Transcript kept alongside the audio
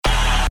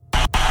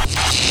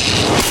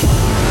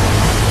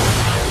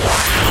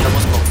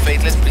Estamos con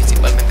Faithless,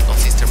 principalmente con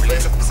Sister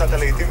Bliss. קבוצת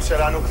הלהיטים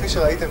שלנו, כפי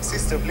שראיתם,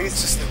 Sister Bliss.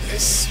 Sister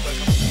Bliss,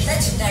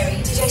 Legendary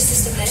DJ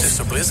Sister Bliss.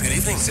 Sister Bliss, good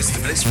evening. Sister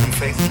Bliss from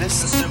Faithless.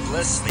 Sister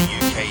Bliss, the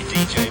UK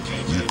DJ.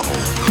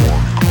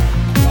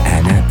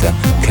 And at the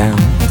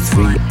count of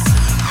 3,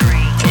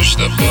 Push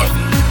the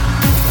button.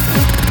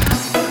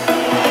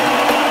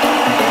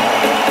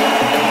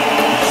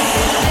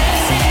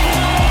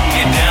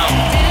 Get down.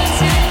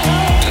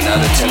 Do not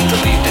attempt to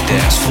leave the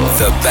dance floor.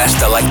 the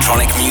best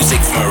electronic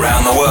music from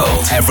around the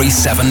world every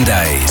 7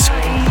 days.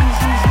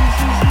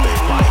 They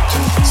like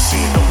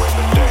seeing the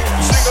women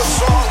dance. Sing a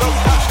song of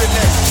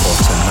happiness. For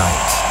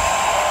tonight,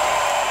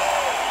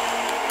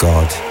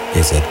 God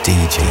is a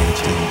DJ.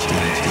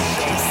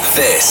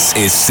 This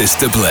is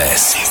Sister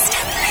Bliss.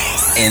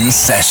 In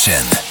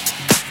session.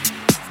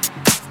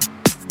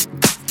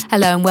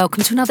 Hello and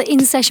welcome to another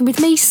In Session with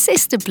me,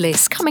 Sister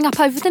Bliss. Coming up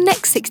over the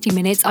next 60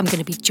 minutes, I'm going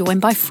to be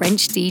joined by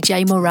French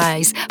DJ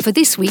Moraes for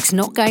this week's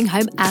Not Going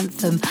Home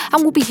anthem,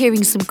 and we'll be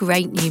hearing some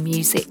great new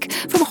music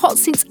from Hot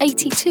Since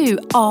 82,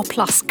 R+,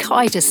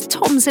 Kaidas,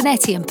 Tom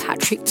Zanetti and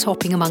Patrick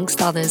Topping,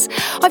 amongst others.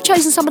 I've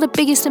chosen some of the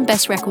biggest and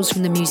best records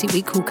from the Music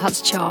Week Cool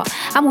Cuts chart,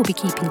 and we'll be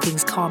keeping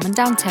things calm and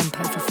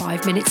down-tempo for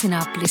 5 minutes in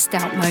our blissed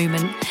out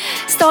moment.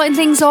 Starting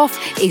things off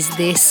is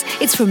this.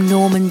 It's from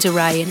Norman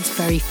Doray and it's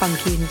very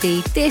funky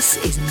indeed.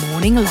 This is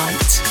Morning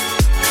Light.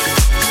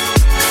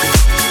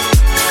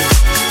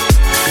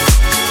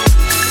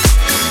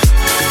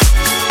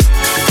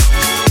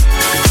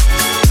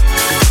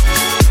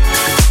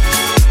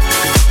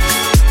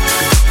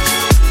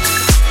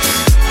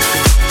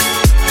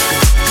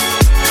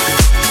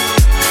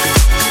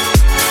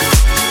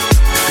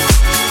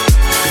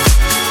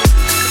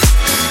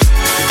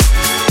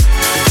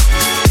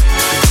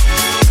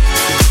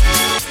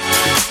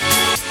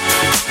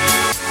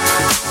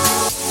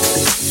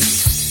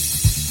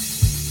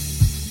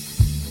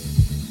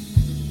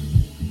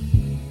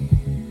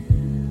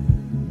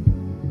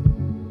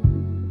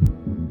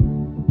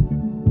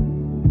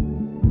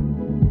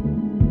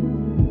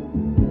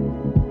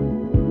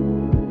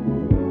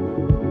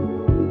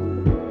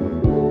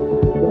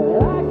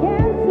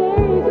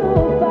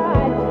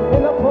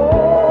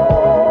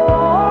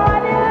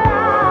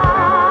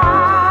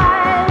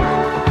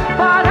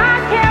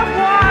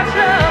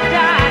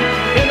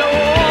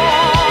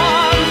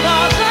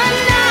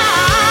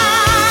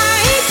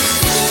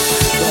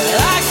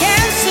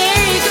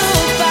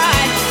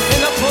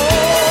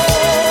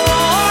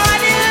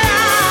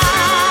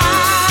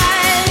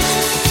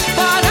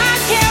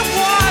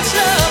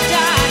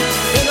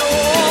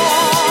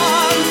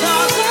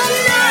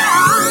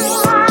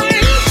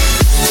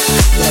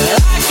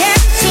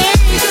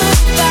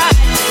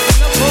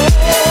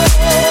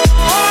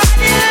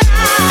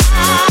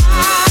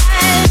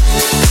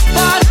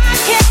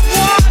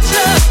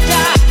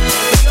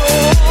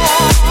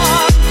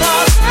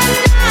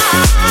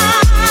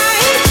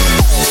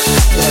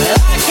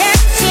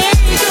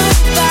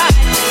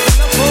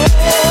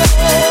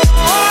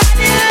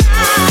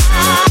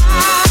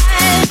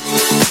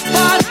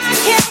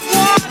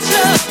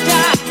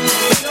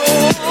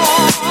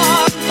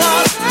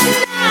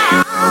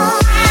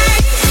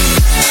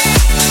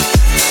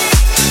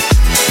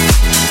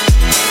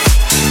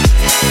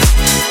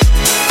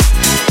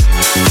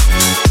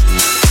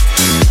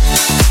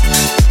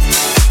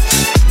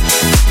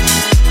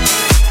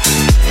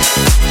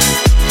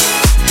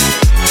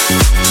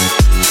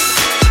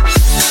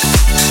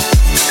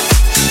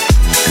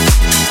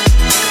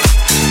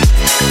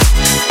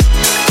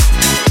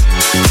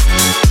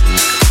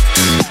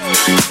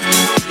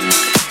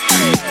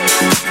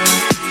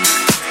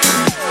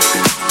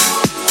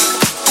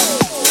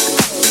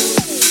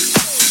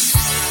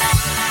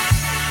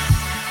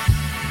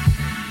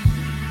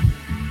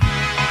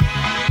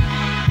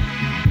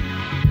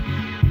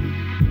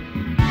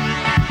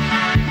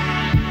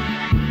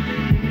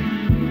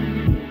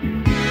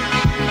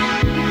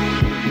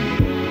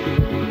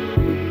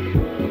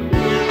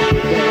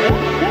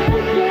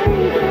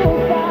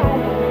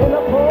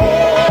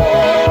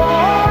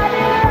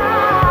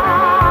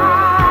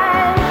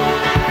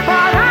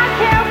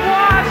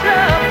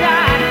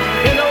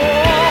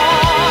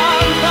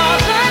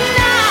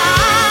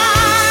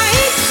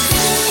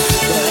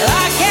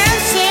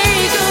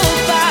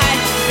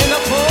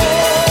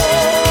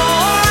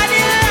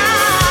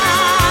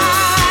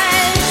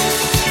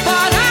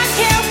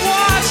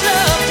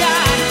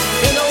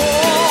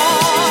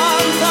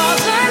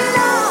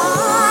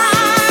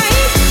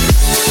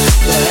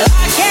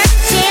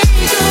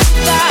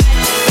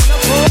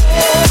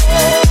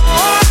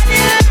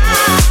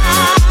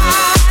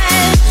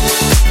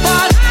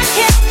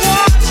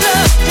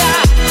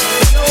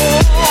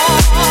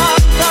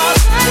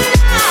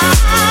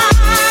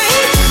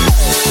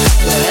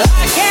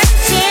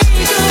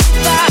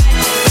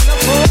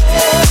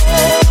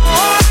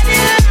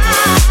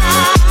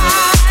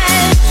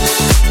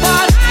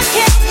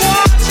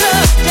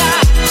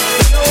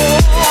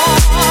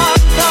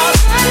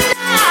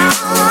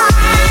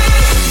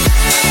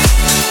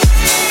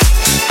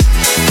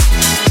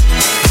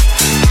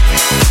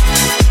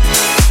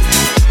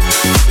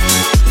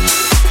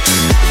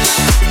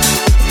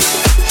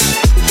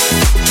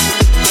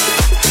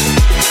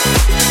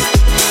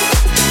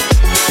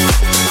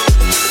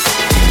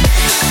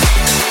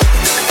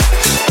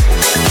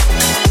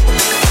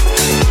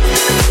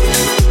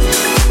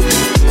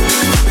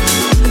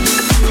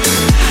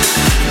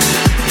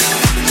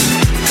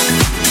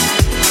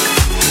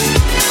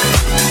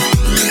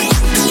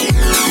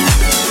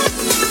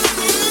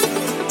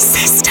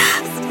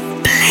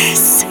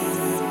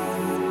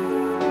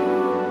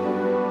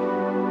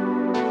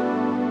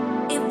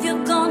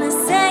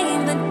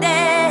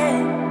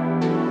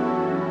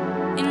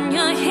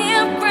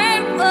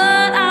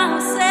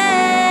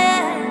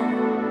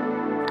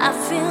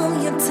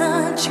 feel your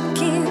touch, your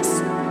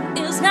kiss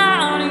is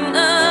not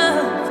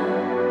enough.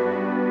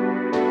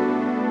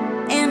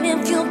 And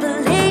if you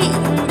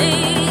believe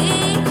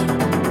me,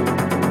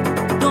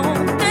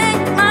 don't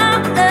take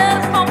my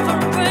love for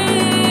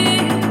free.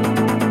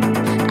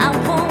 I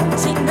won't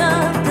take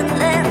nothing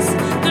less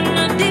than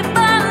a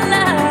deeper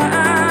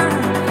love.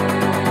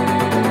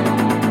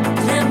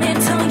 Let me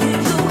tell you,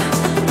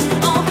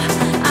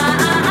 I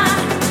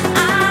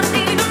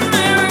need a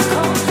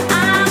miracle. I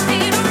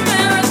need a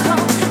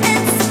miracle.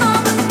 It's not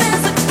the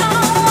physical.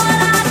 What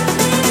I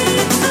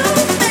need to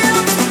feel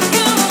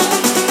you.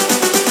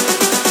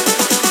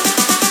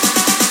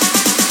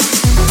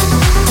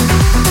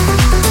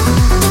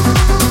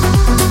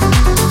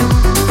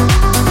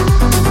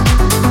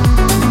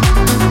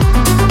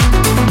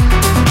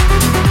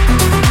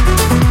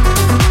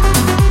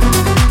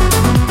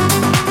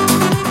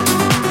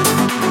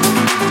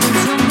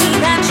 Tell me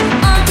that you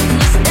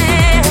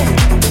understand,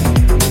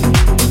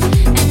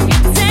 and you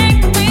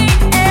take me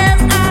as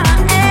I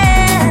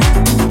am.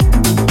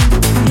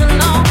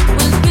 You'll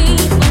always be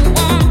the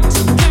one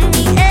to give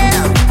me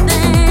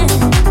everything.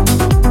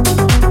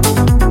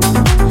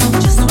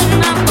 Just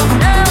when I thought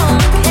no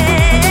one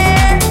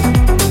cared,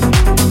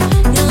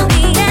 you're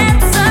the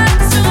answer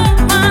to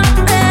my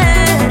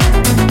prayer.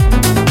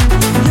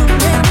 You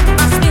left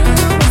my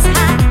spirits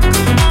high.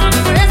 Come on,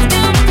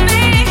 rescue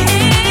me.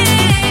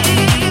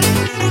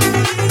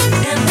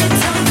 Let me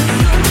tell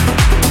you, I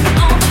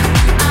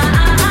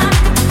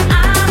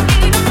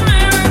need a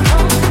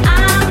miracle. I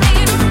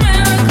need a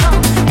miracle.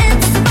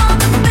 It's not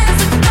the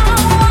physical.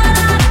 What I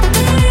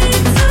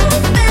need to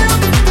feel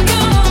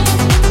you.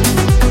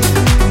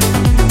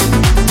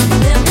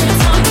 Let me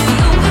tell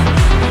you,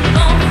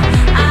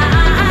 I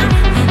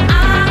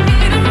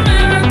need a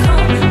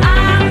miracle. I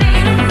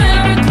need a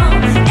miracle.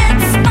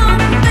 It's not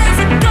the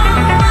physical.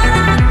 What I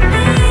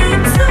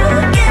need to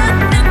feel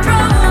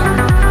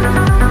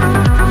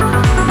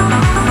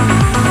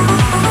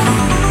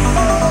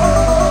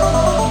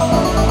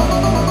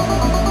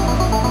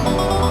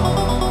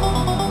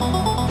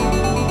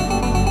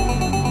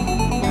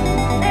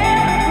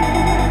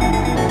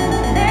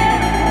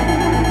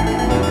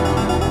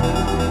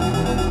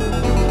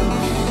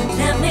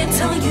Let me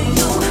tell you,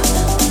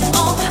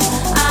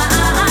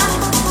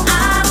 I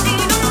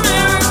need a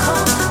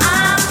miracle. I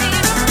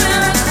need a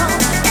miracle.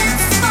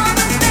 It's not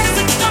the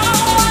physical.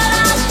 What I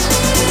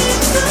need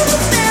to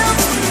feel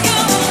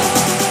you.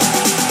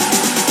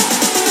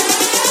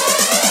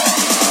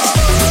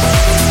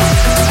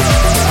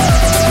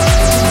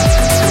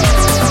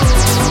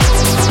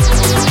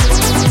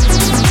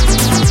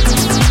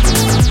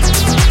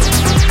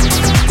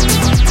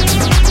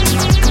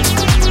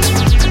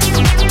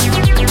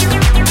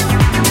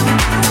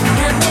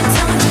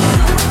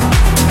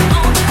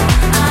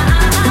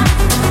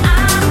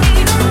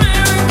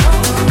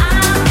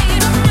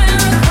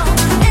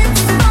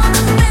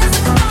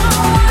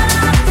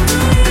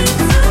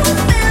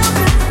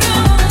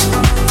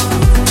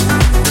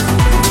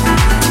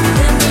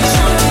 Let me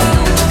show you, I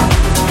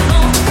need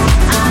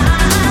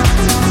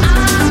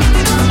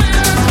a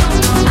miracle.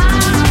 I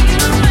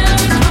need a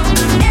miracle.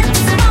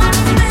 It's not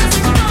the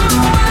physical.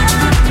 What I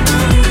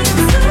need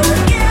to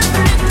get me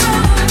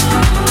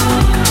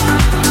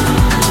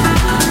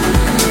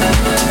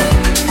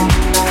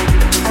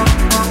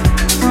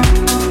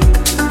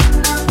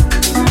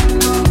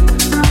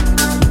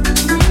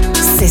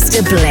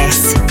Sister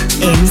Bliss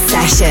in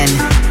session.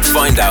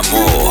 Find out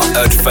more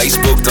at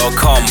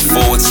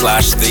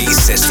facebook.com/The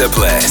Sister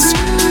Bliss.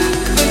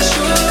 Let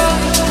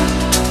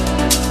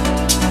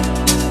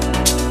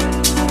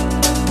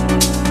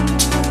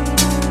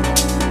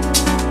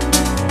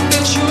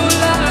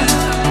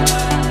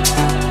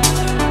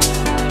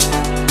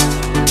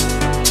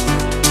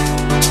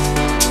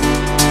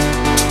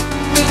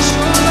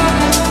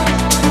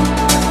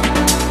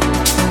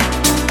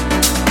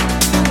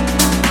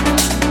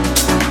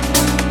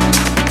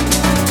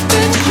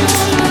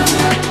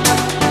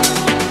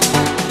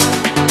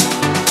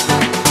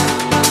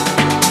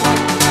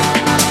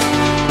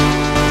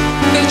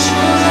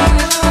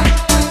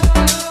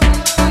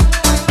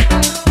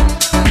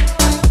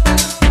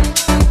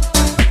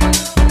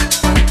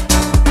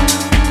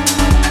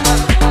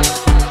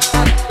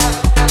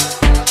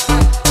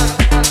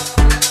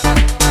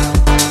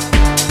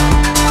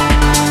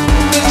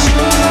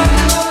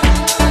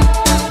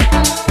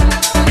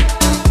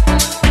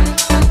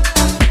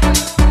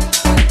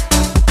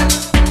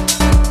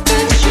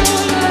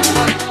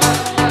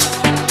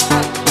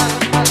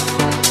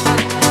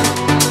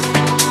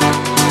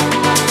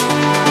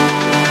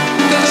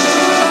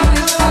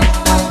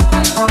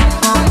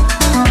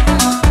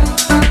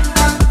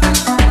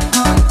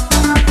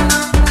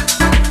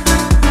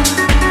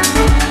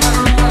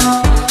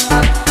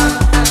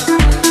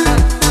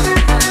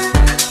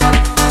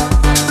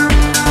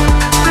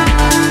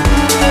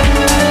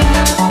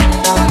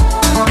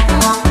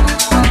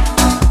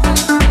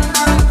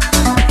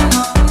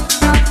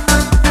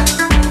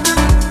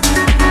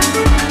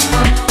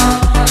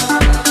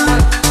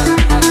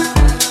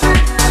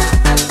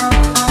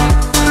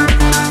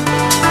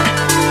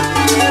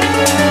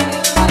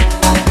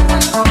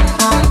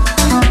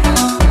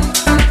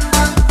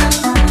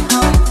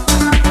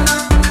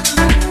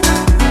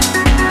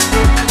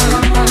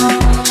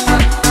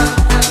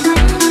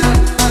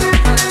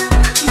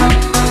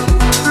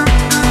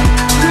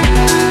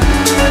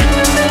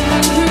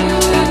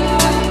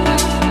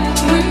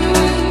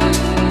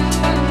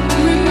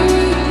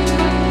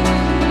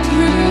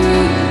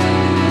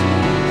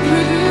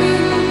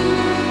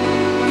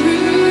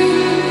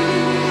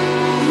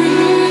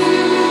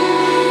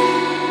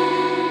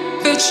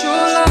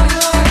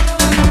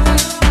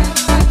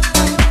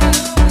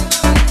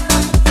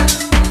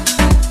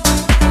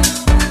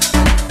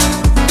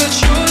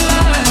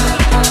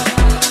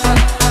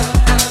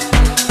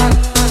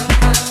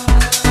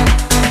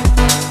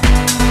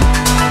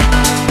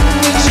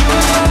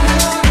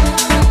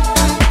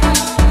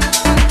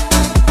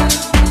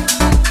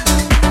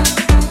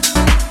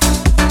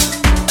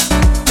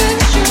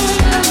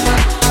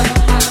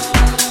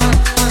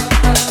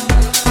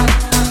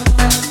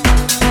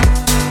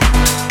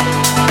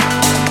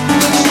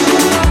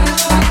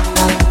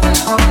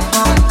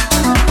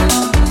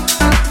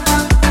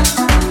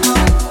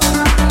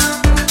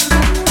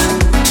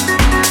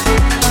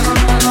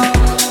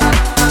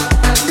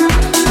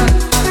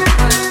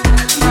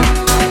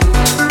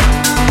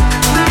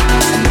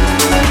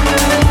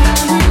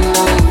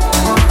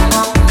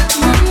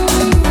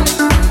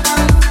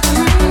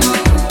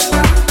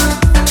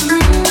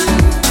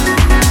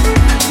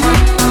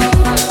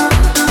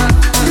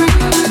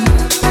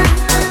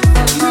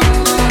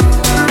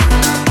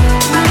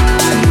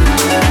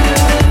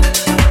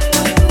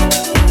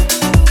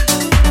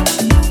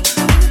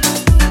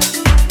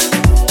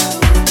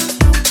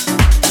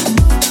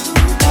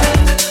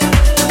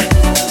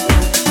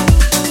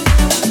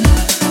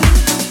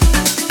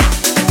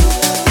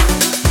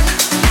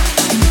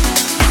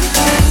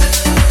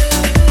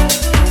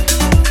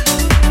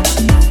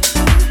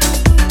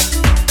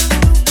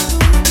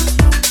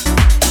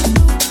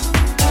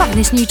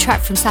nice new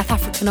track from South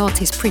African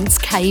artist Prince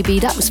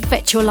KB. That was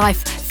Fetch Your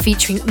Life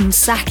featuring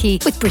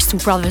Msaki, with Bristol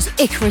Brothers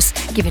Icarus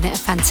giving it a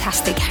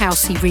fantastic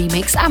housey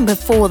remix. And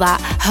before that,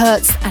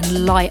 Hertz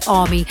and Light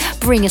Army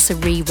bring us a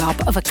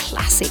re-rub of a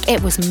classic.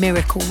 It was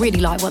Miracle. Really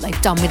like what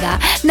they've done with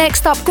that.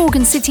 Next up,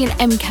 Gorgon City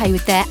and MK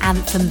with their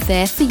anthem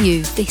There For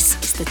You.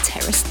 This is the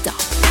Terrace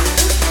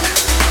Dub.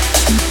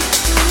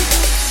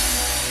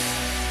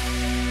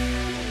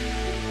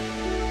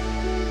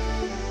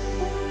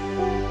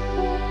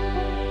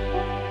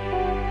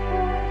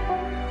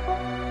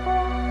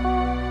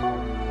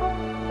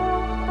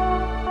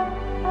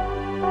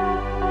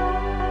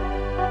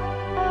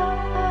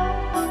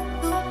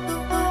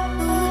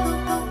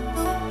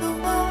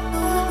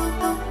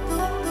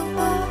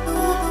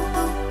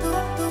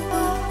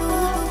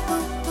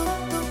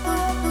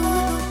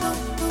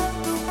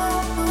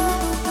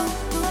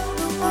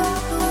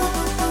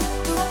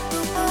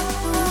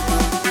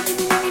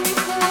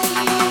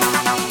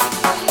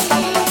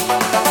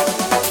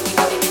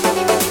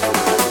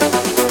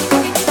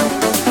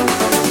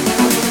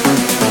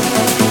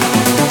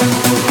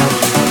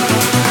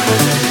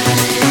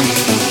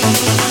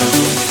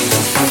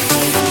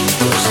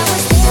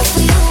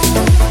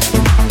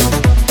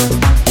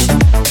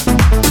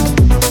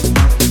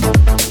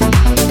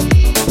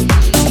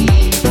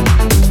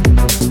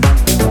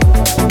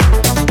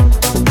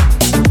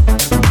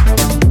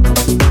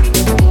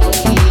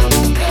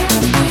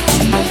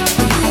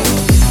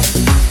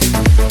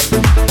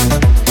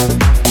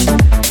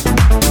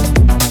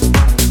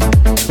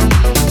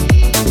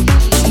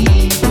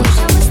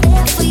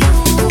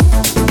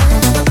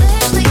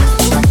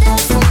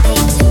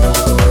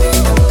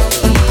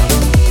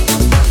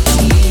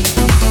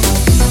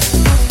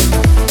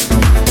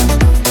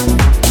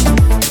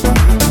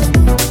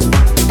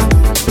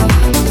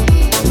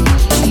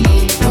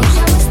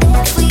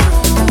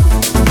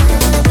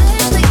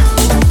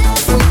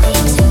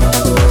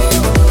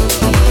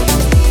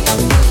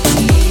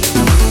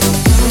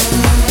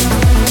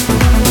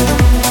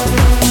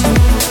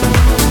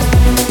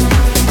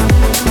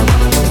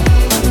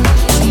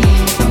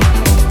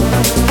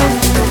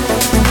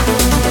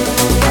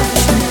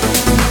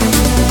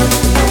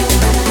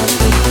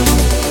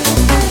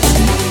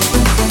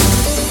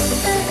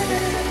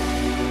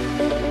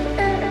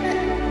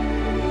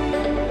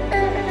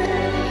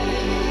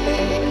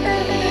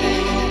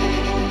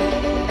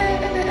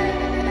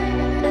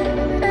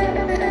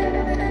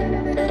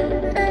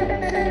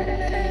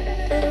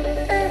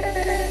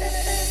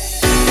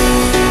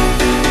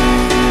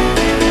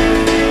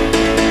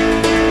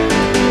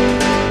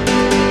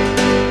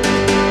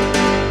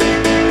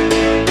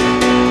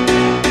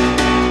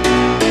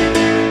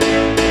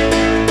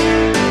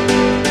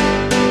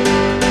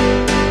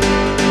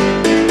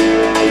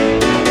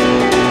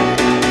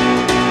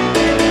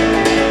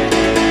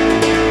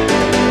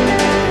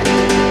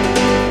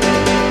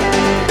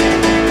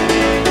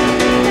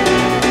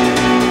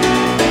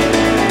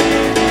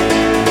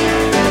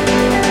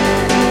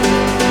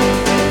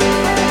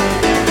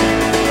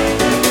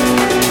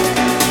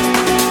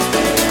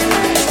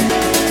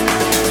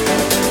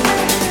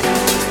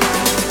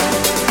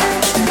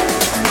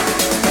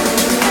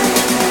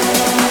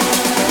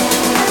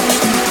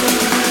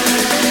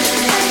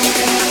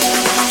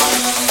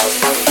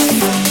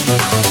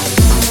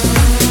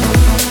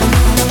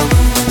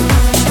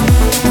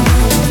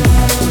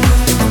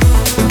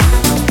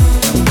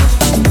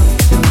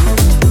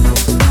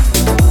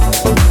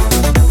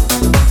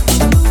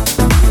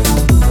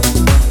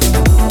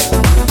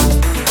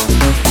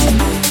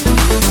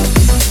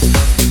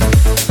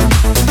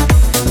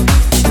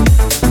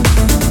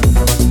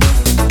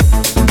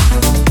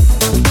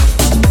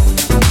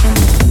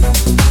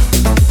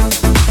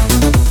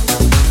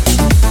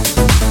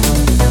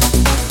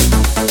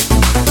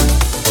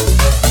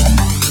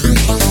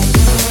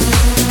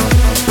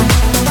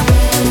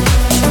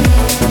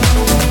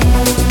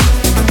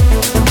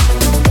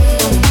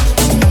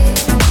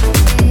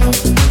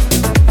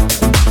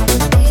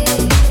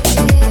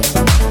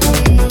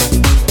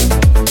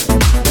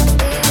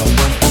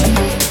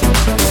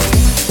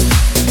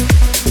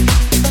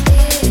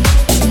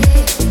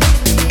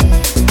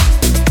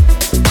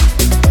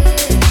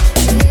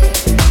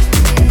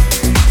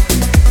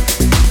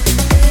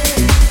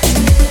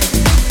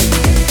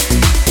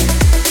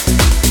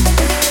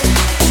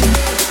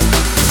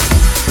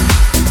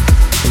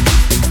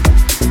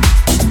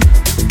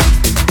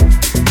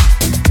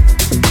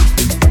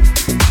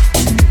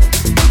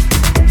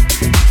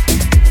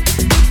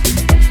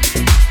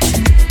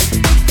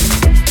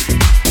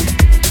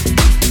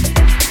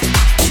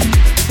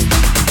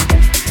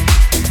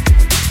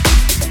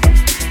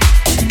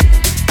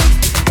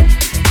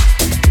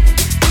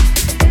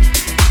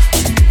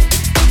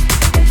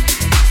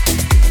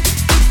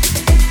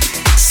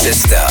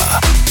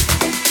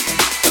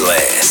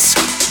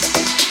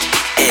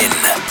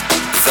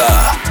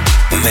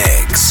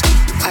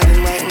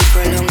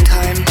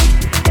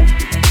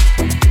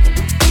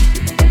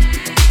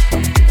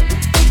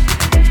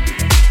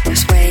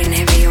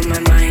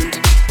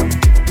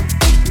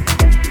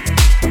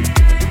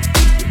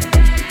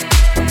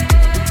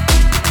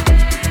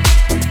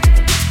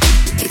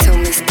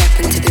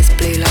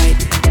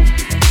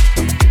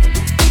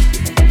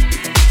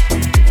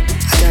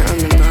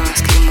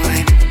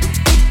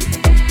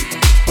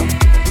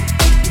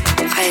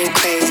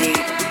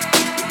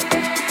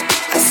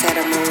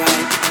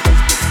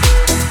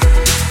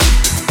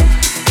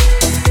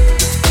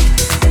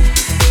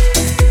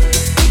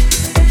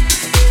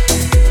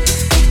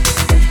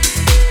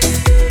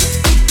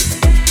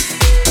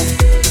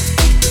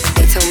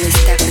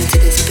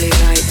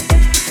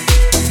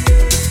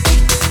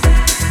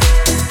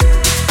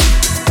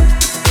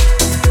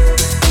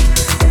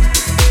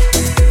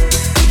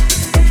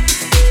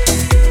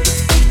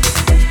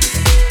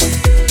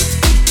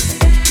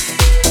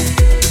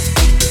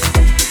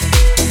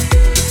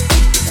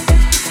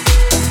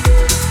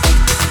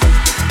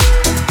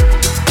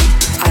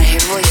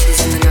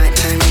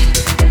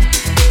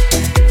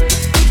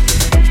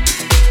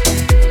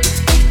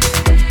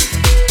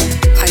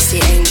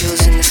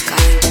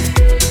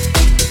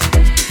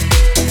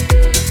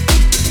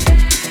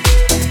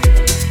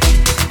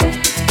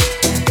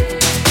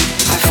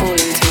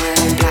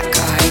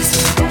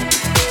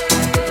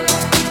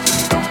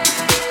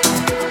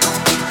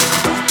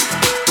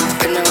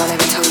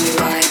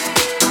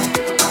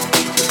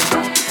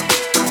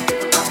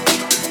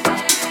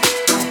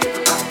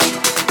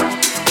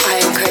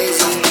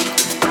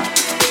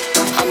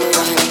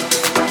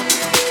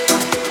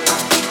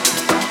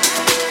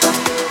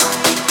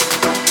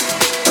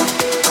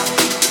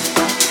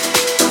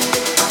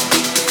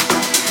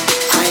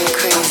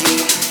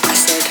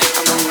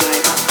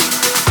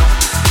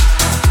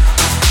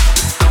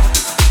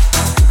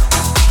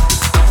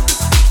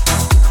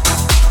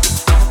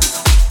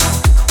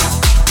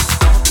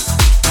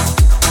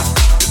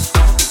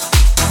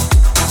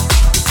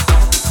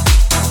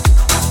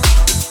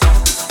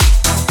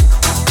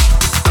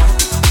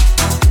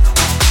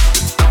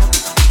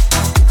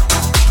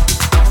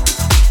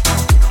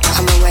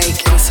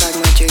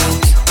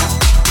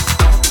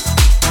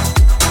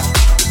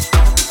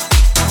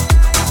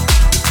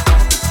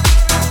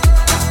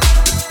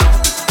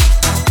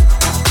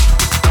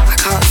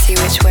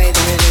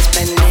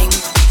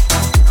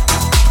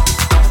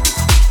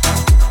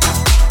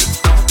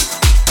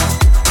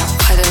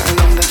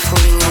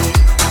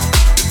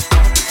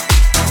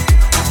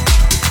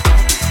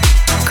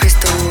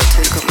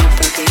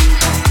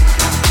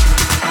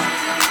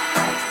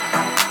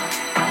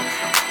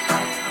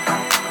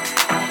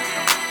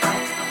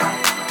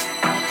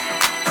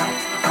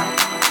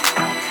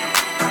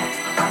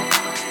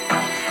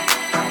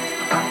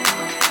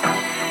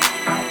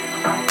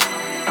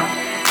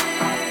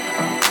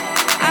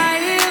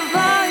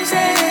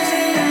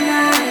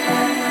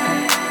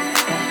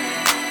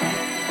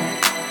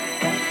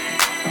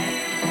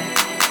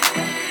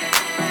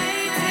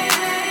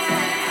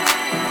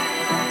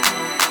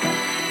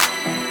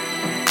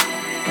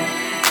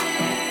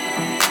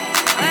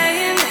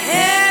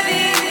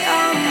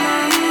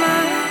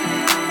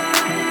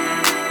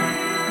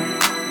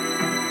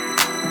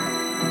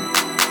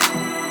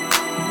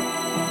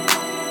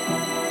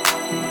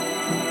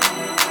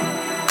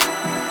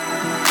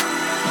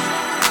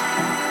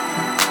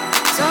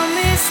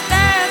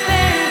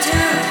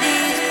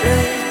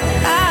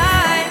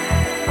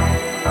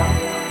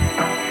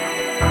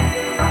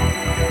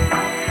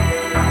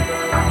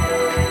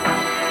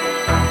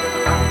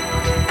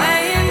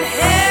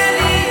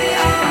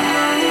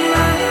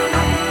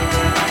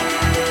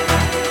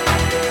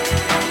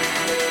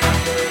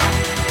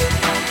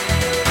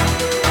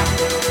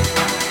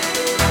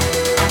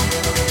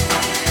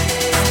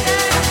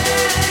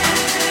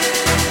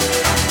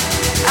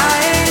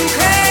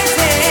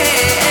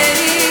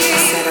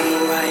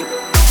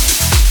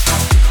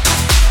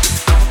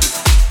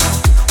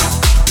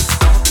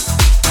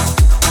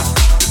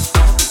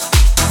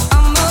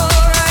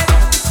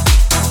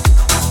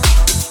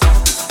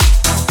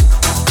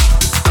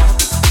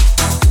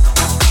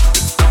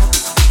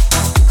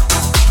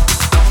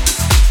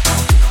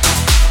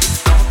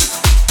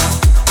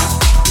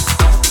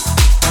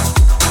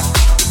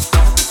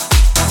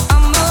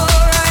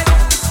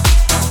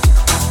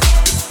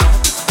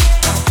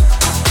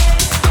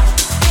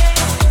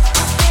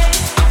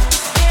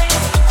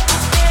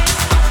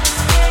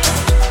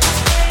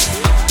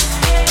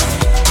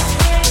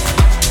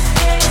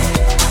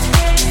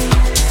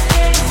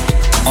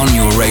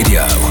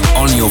 radio,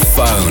 on your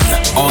phone,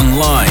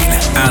 online,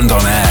 and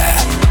on air.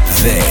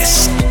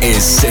 This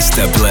is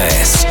Sister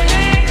Bliss.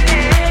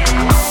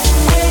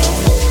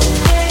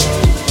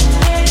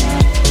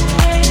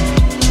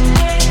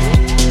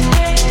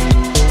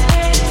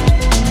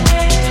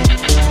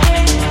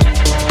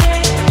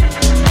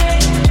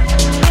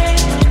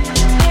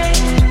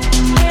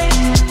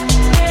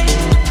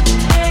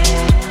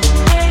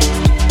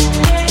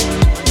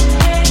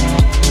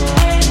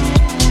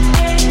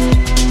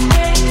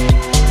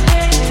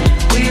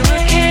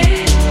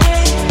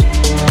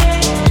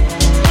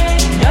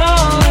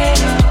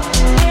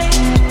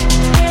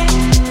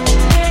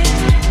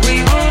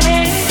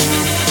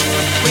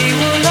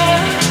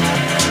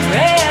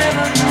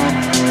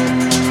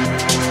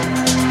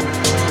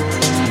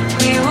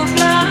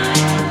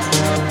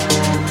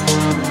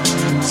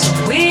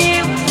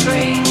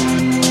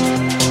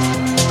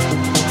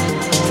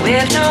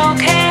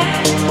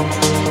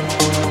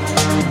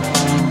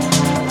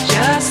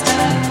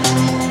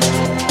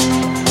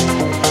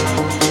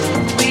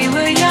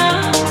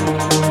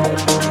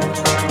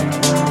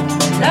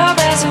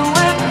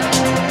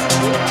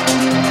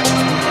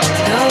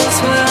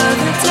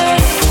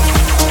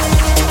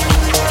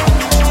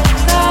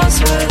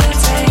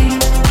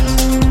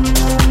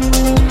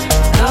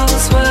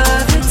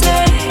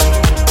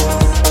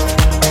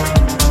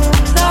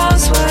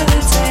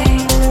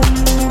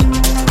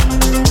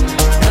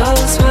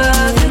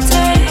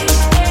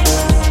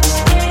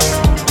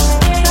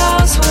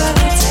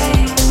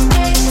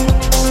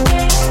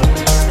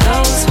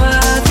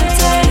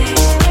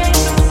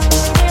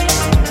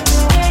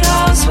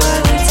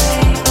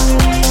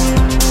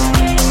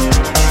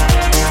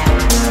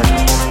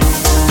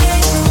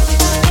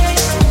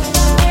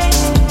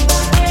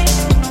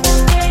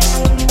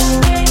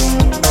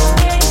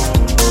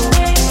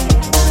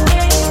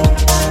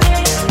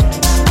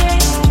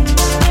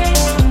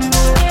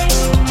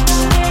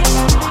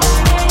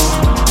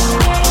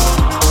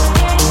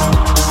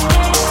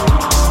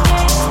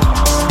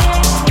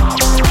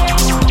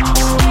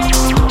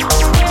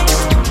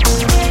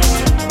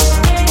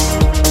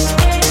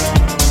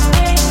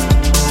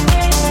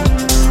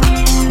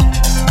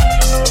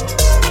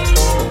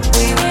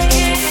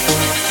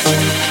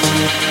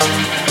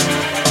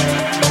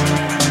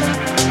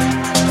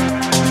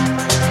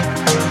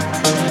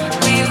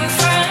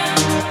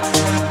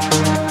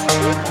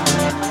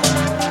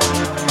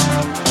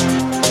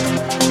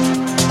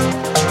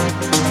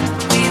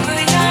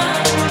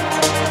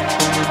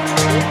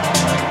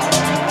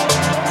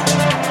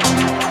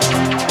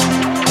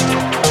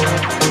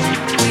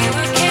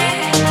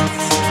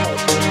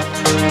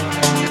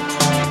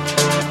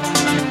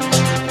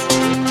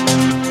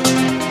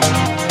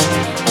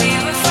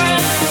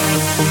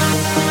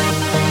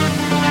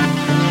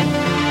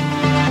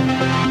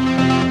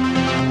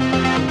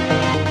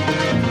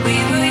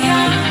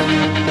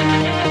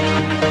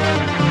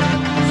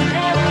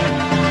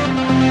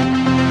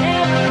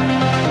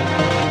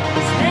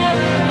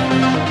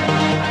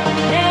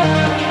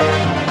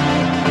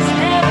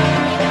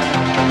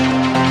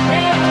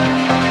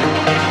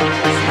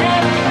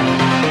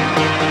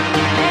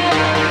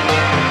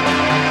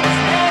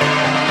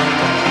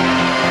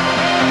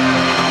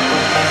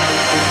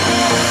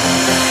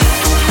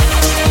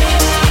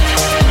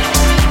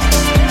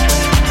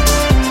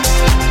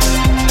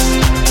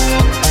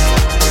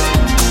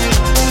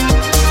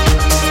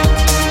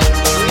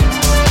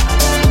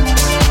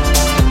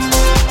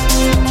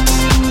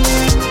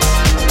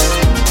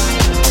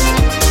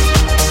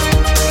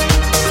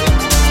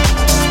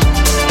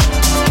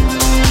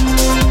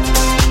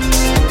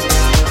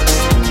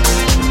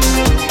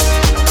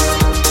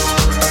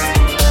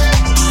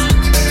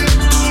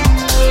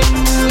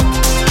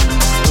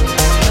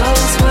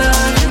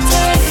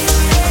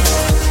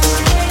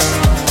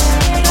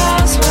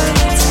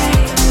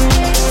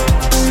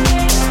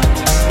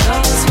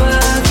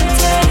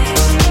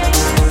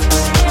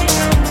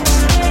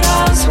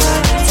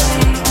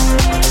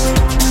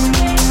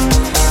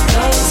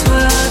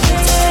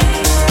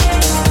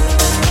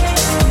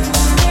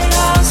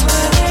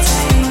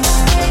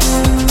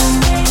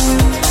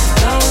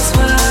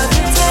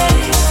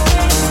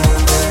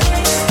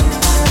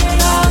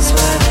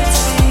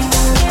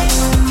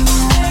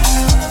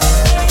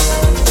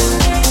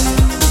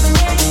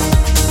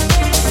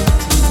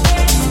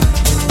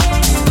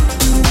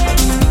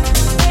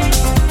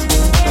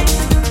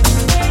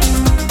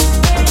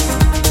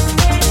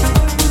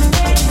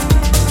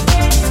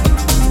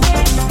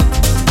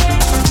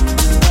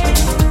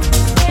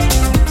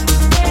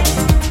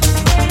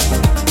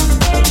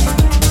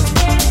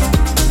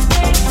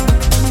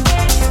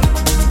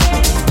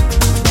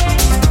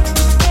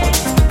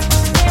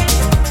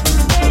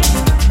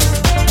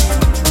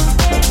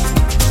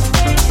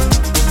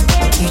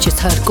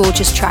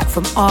 gorgeous track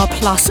from R+,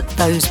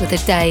 Those Were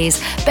The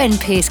Days. Ben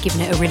Pearce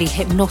giving it a really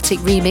hypnotic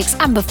remix,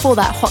 and before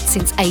that, Hot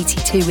Since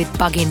 82 with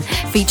Buggin',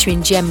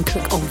 featuring Jem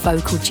Cook on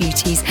vocal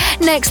duties.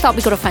 Next up,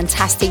 we got a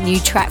fantastic new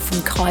track from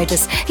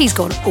Kydus. He's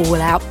gone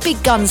all out,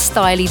 big gun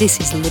styly. This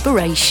is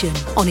Liberation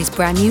on his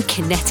brand new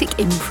Kinetic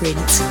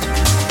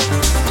imprint.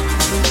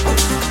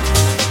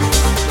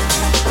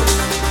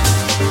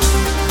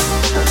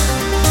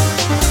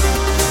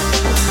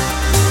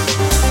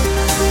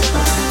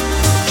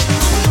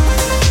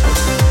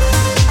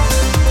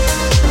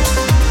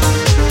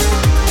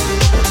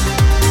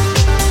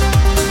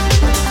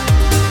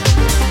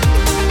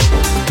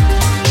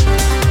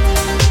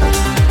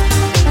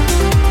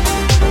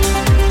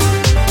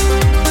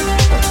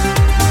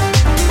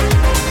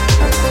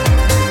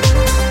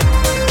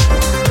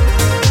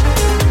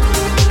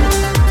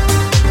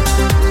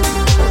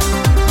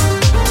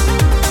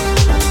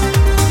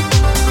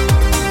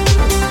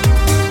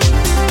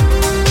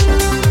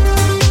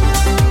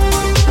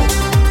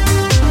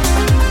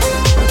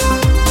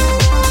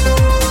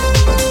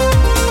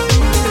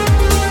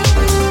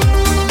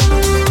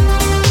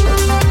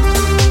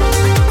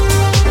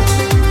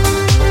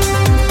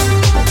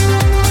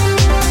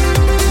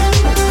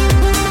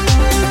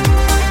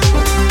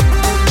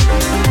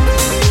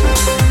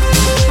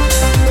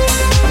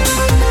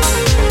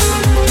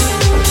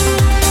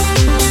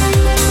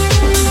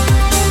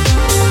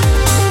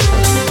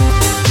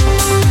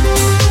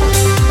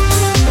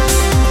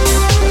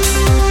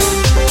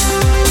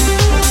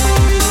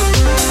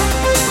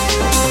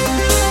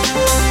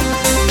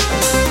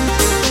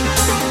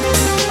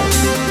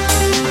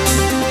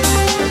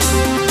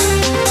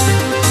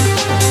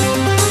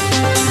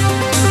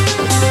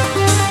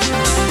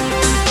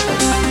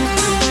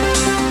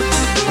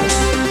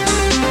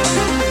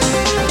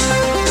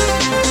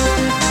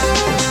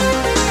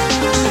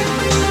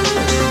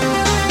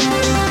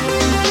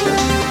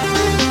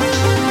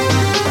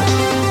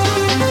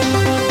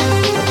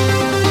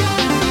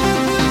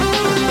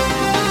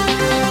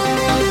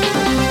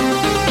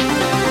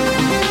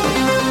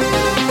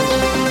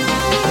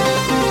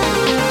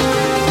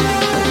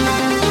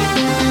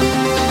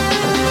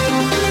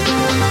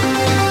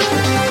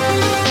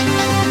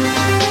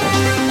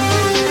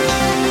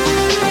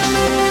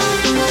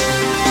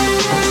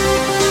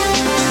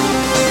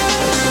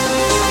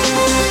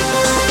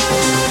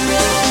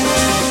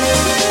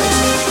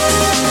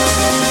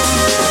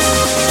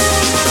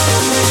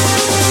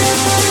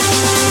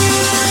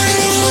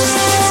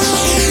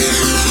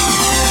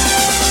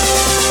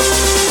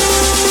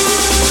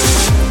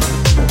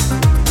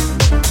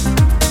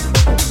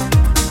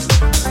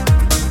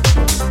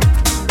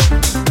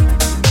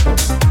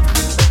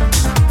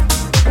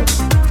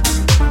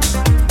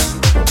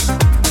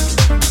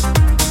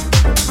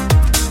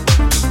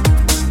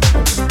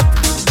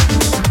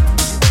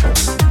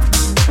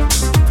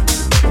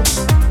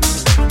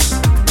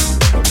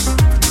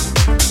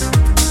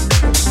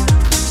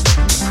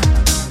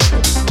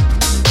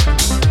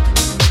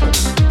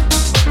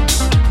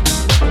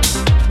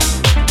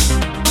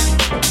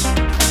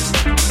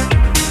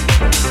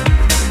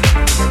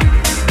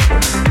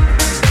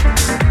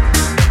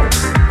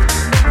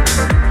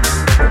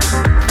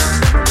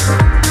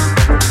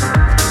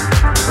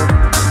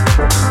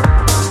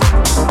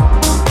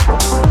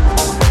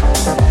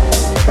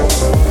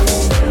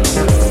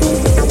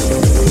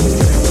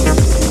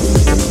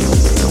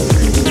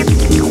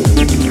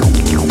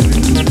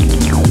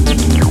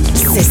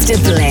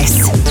 Bliss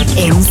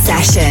in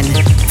session.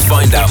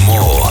 Find out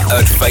more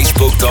at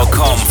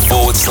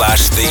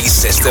facebook.com/The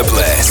Sister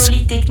Bliss.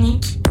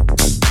 Polytechnique.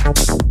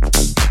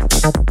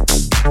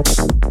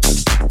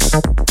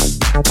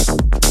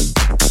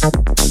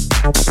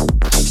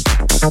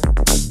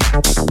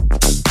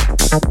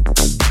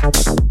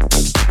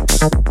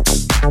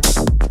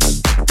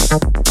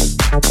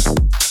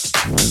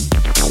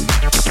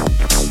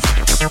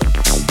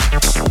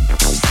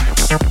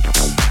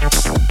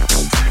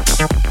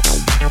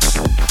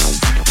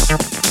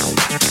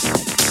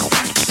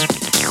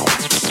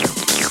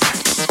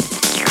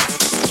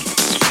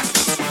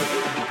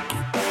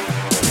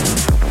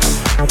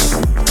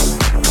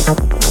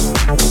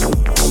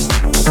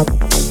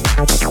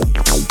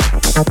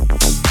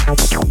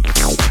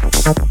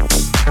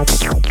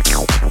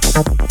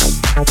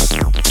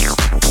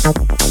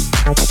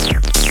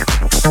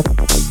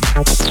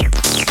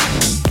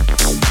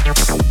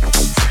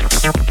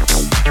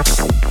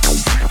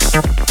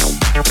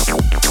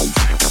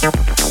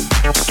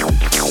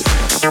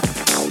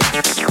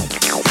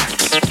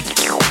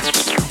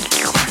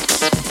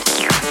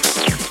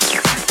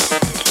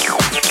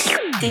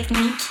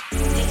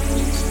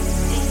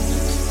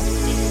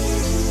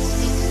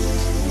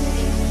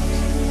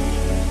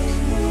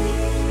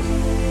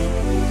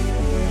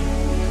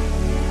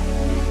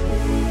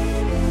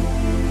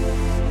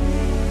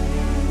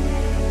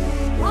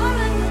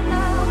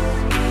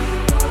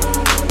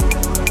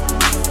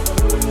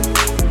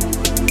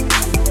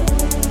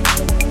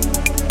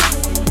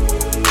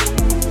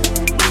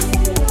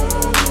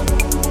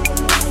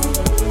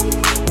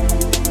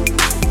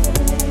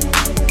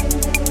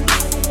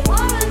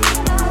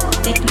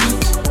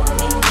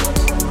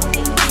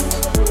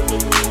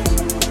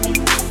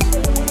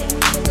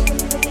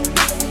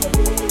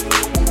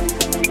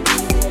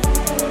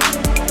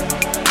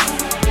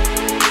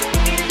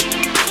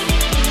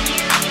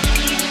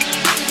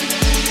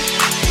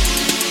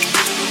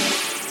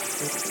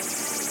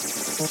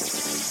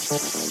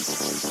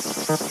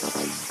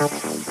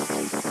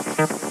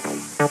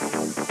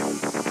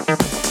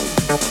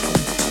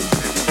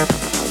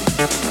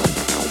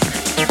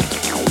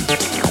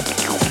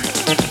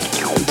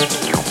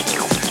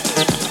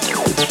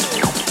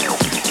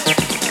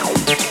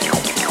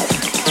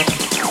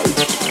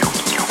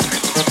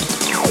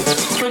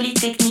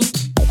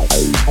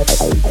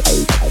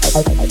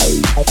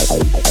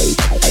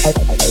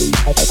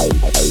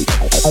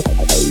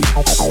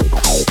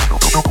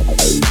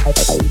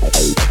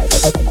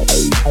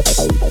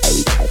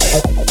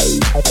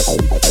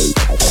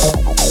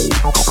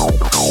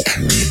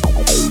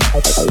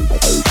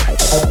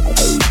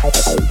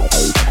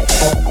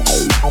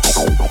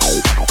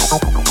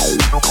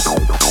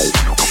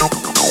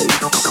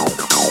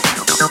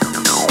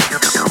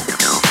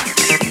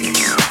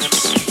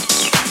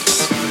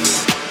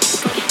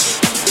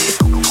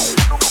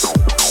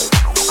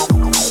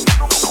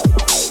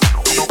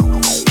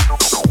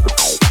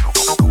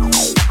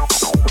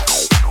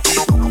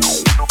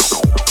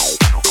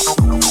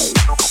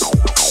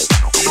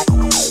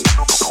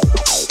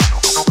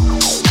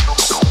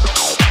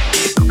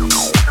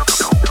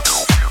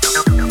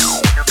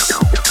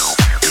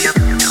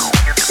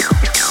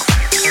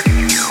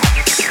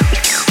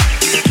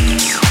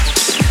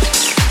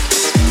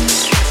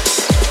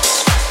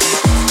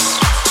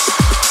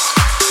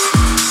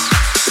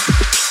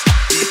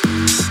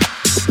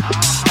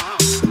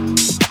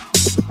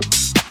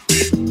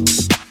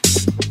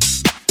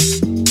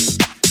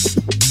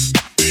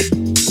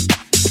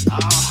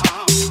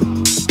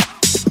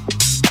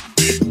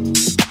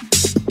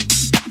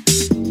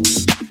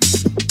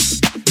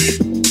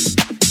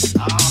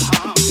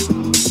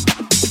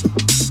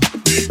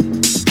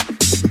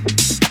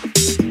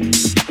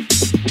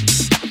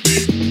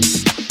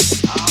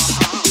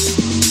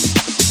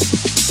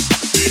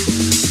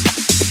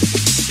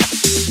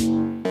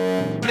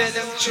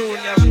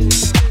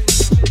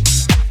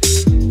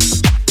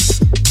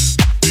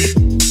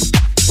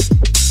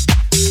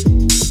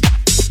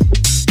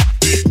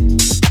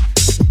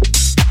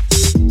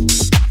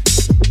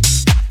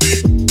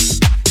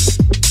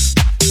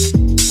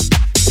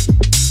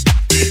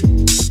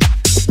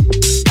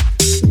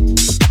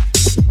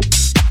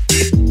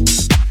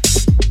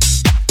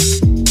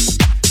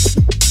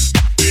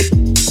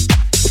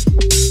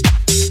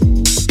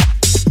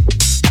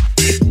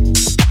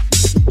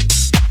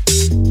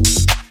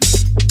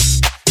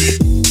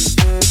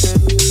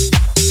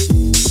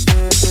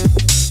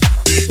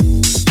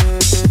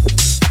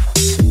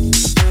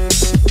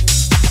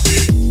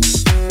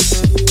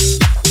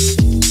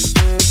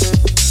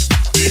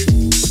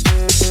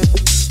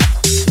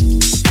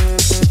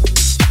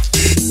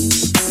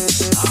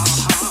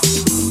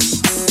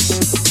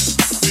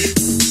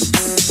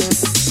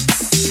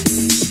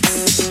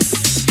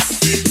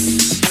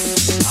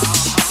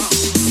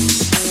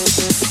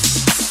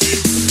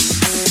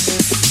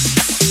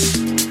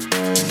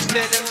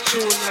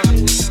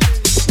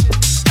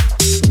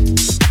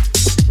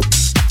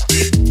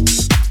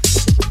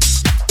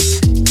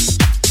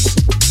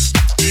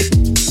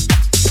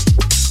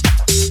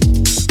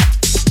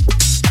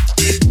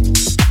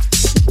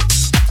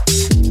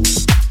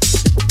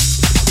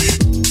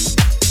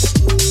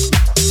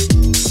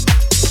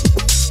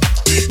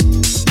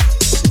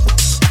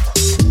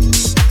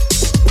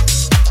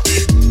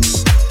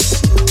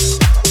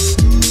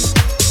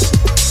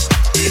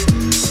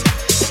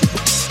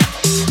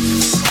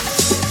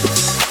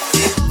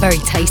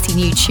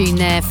 tune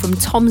there from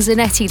Tom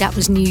Zanetti. That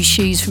was New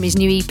Shoes from his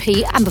new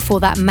EP. And before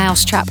that,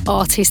 Mousetrap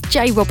artist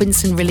Jay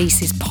Robinson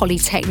releases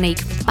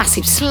Polytechnique.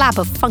 Massive slab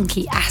of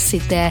funky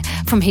acid there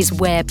from his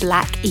Wear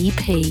Black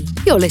EP.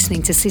 You're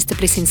listening to Sister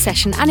Bliss in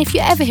Session. And if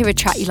you ever hear a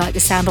track you like the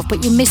sound of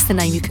but you miss the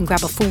name, you can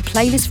grab a full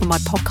playlist from my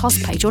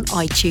podcast page on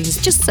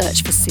iTunes. Just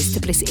search for Sister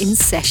Bliss in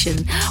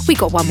Session. We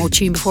got one more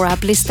tune before our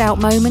blissed out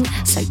moment,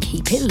 so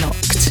keep it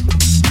locked.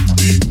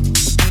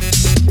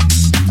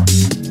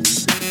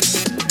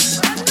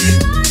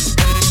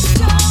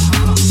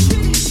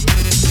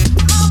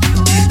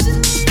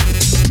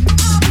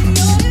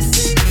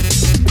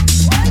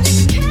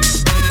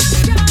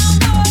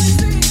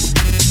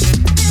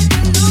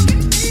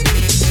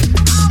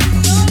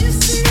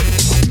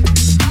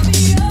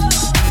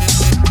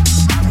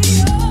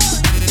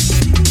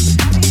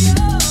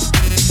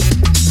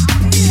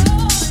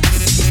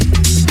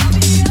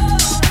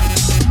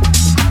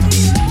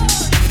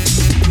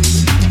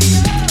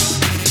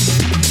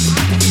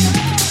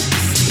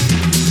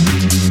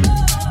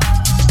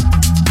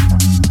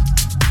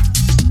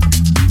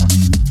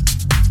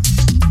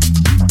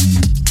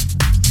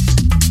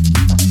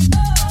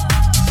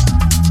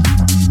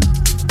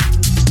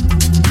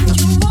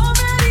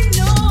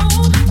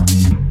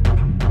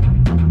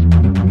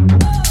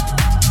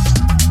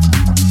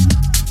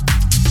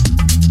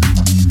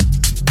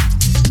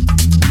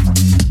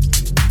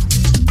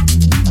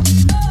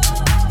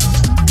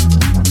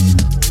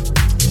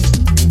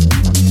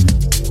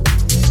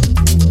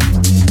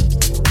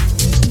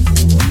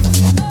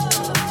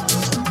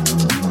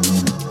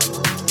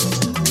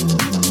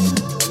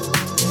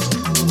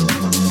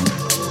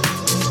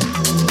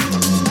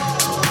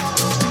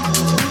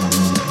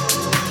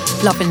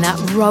 Loving that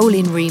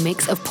rolling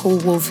remix of Paul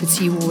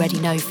Wolford's You Already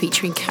Know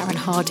featuring Karen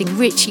Harding,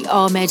 Richie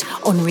Ahmed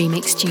on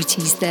remix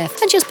duties there.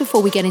 And just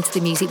before we get into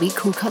the Music Week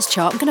Cool Cuts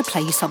chart, I'm going to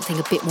play you something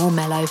a bit more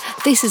mellow.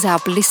 This is our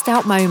blissed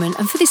out moment,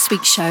 and for this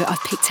week's show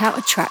I've picked out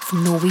a track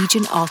from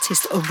Norwegian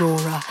artist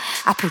Aurora.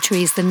 Apple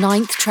Tree is the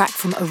 9th track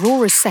from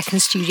Aurora's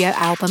second studio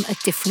album, A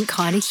Different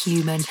Kind of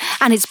Human,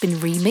 and it's been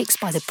remixed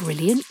by the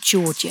brilliant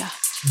Georgia.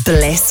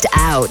 Blissed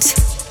Out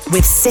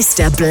with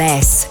Sister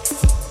Bliss.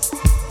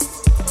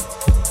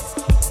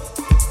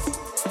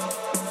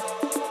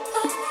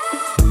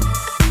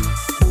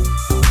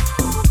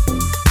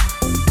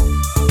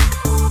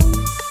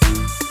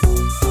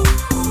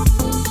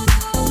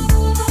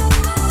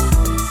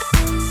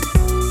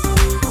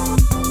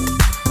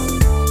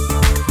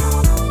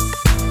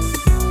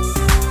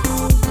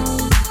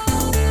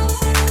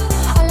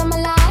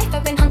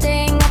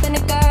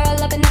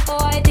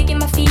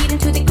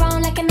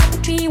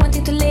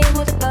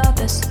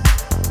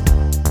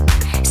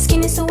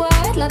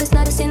 Love is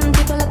not a sin,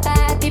 people are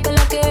bad, people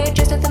are good.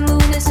 Just like the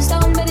moon is a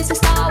stone, but it's a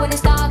star when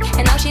it's dark,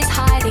 and now she's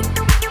hiding.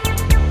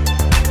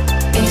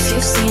 If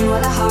you've seen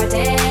what a heart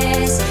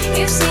is,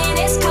 you've seen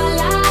its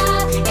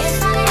color.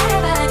 If I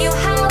ever knew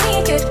how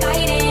we could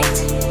fight it,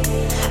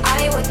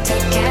 I would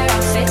take care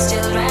of its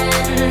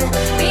children,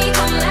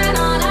 become an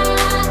honor.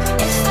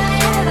 If I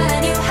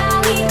ever knew how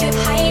we could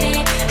hide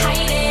it,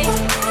 hide it.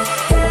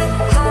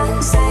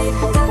 Her side,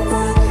 the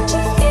world,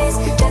 she is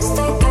just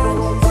a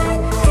girl.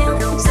 Let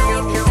him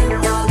save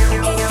them all.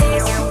 He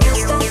is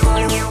just a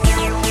boy.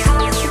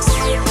 Her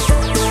side,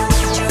 the world,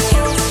 she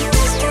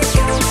is just a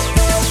girl.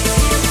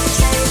 Let him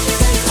save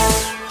them all.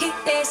 He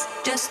is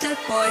just a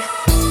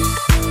boy.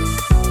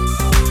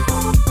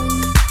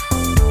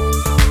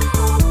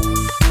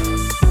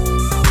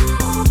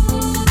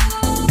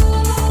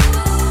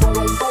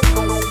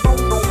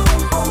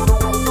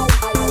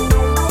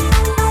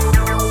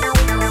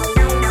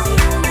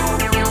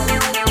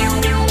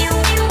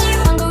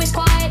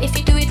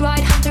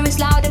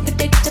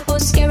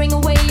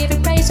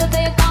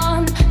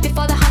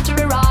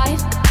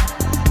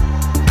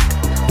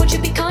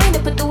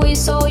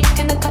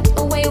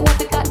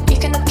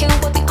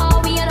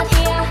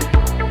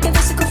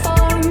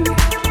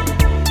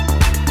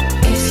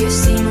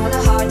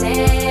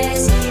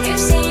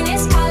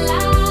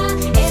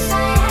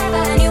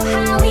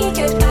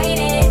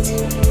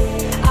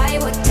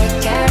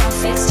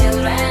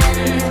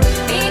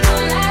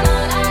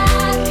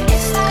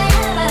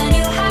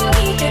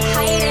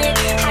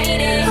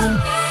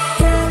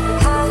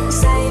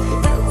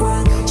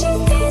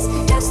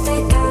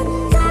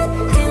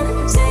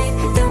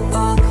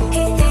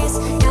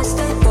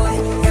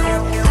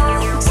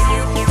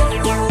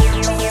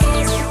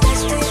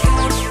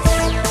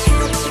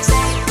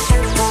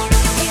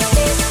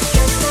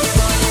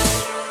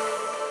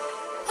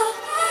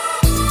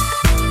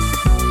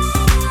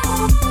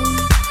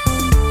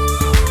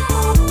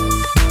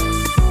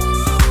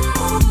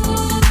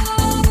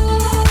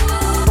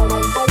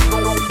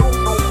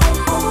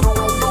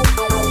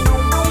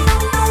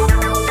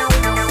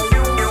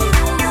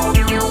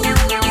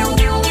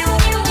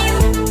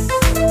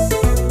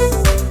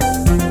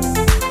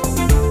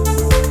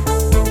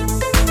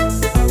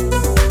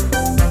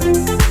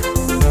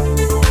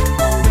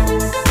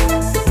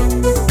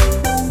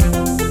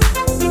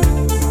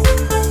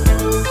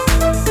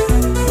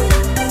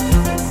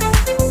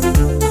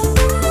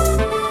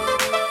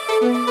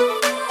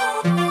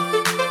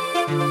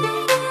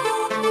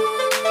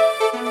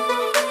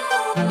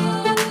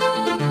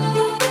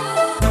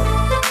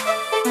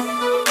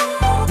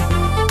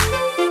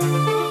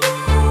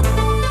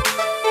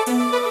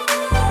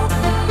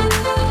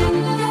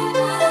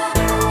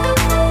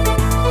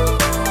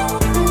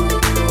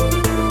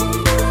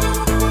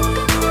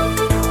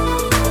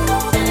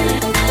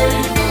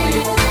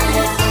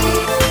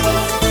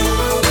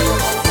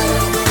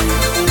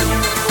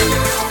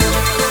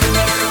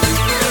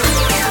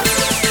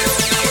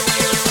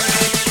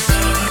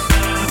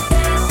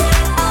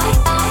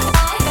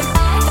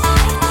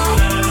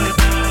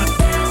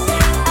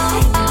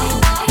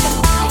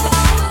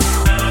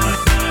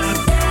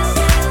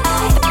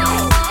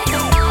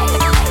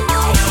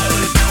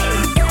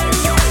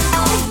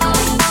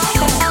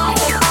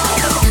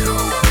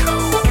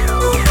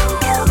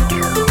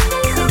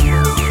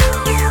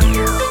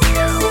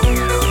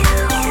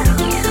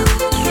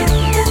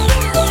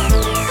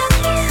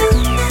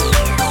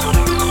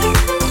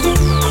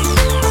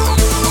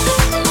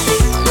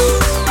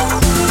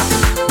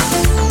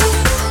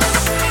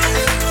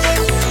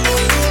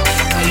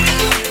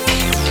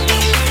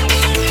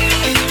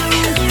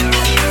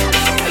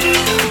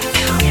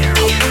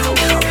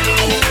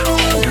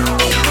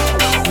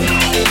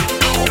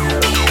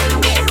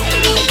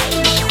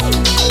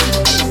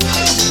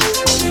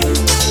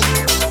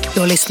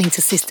 You're listening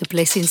to Sister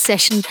Bliss in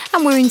session,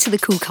 and we're into the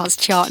Cool Cuts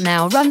chart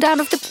now. Rundown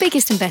of the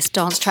biggest and best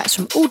dance tracks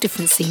from all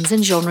different scenes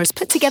and genres,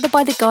 put together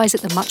by the guys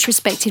at the much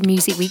respected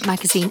Music Week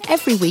magazine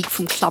every week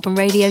from club and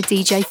radio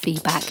DJ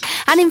feedback,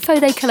 and info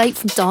they collate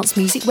from dance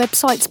music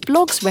websites,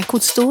 blogs,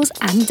 record stores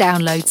and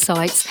download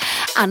sites.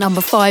 At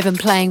number 5 and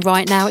playing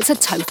right now, it's a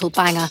total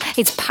banger.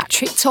 It's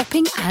Patrick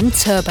Topping and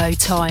Turbo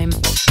Time.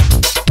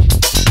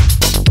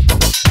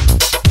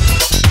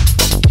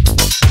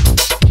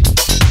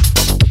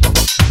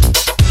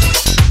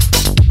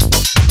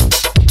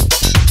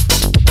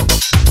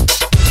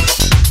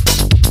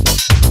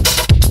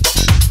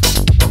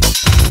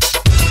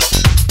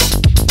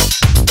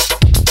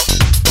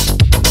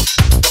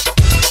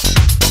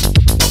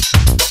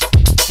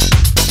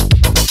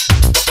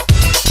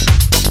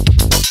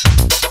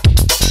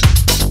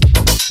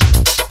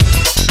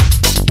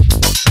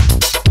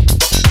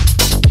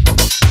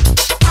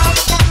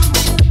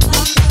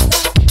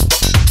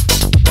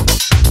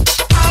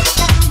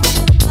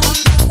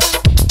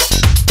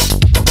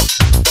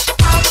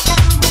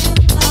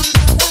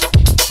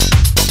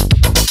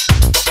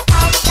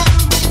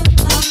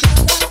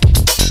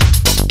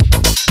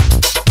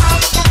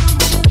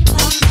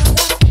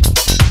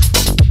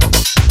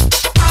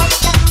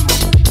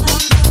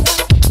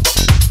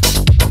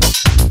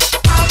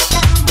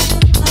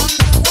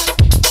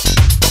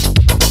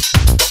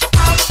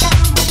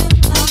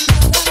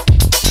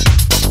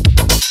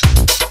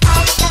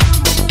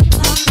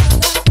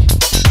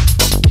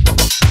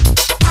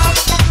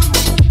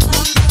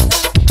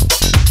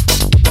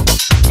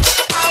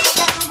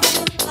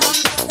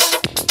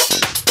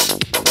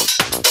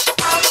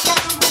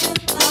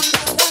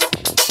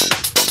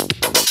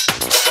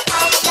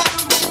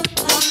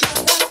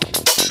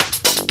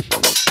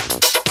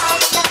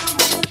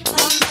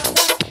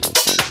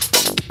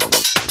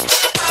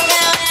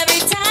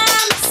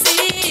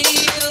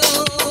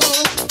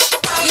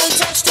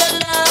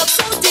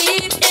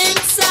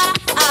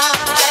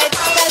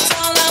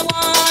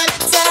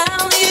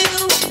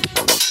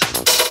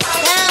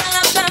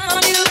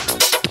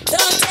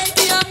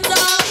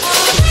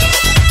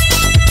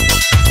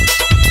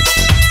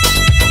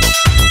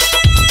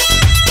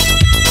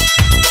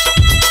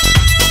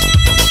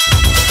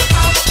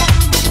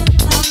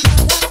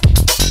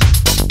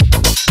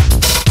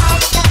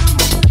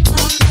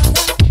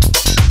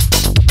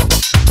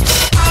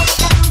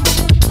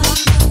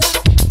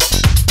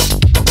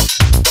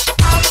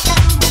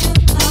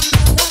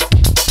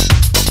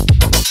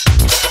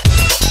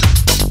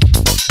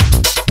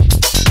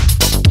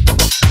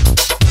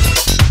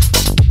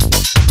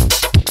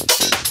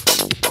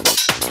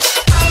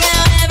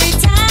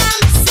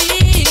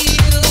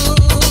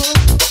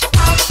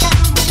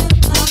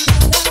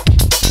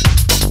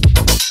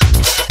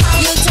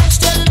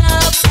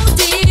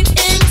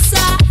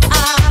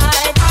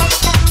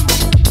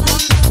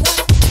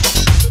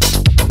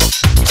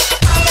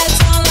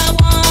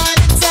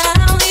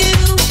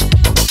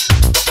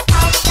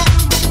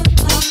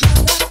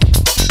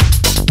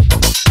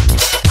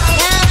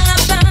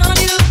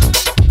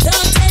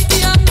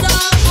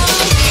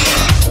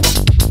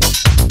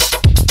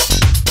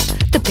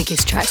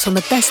 On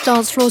the best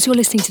dance floors, you're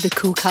listening to the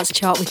Cool Cuts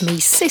chart with me,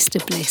 Sister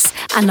Bliss.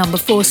 And number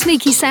 4,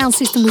 Sneaky Sound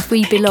System with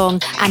We Belong.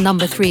 And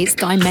number 3, it's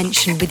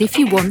Dimension with If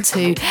You Want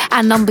To.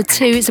 And number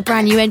 2, it's a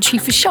brand new entry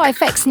for Shy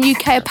FX and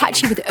UK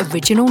Apache with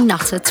Original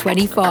Nutter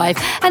 25.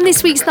 And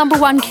this week's number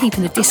 1,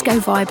 keeping the disco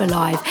vibe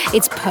alive,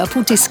 it's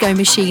Purple Disco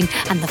Machine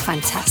and the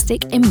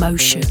fantastic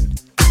Emotion.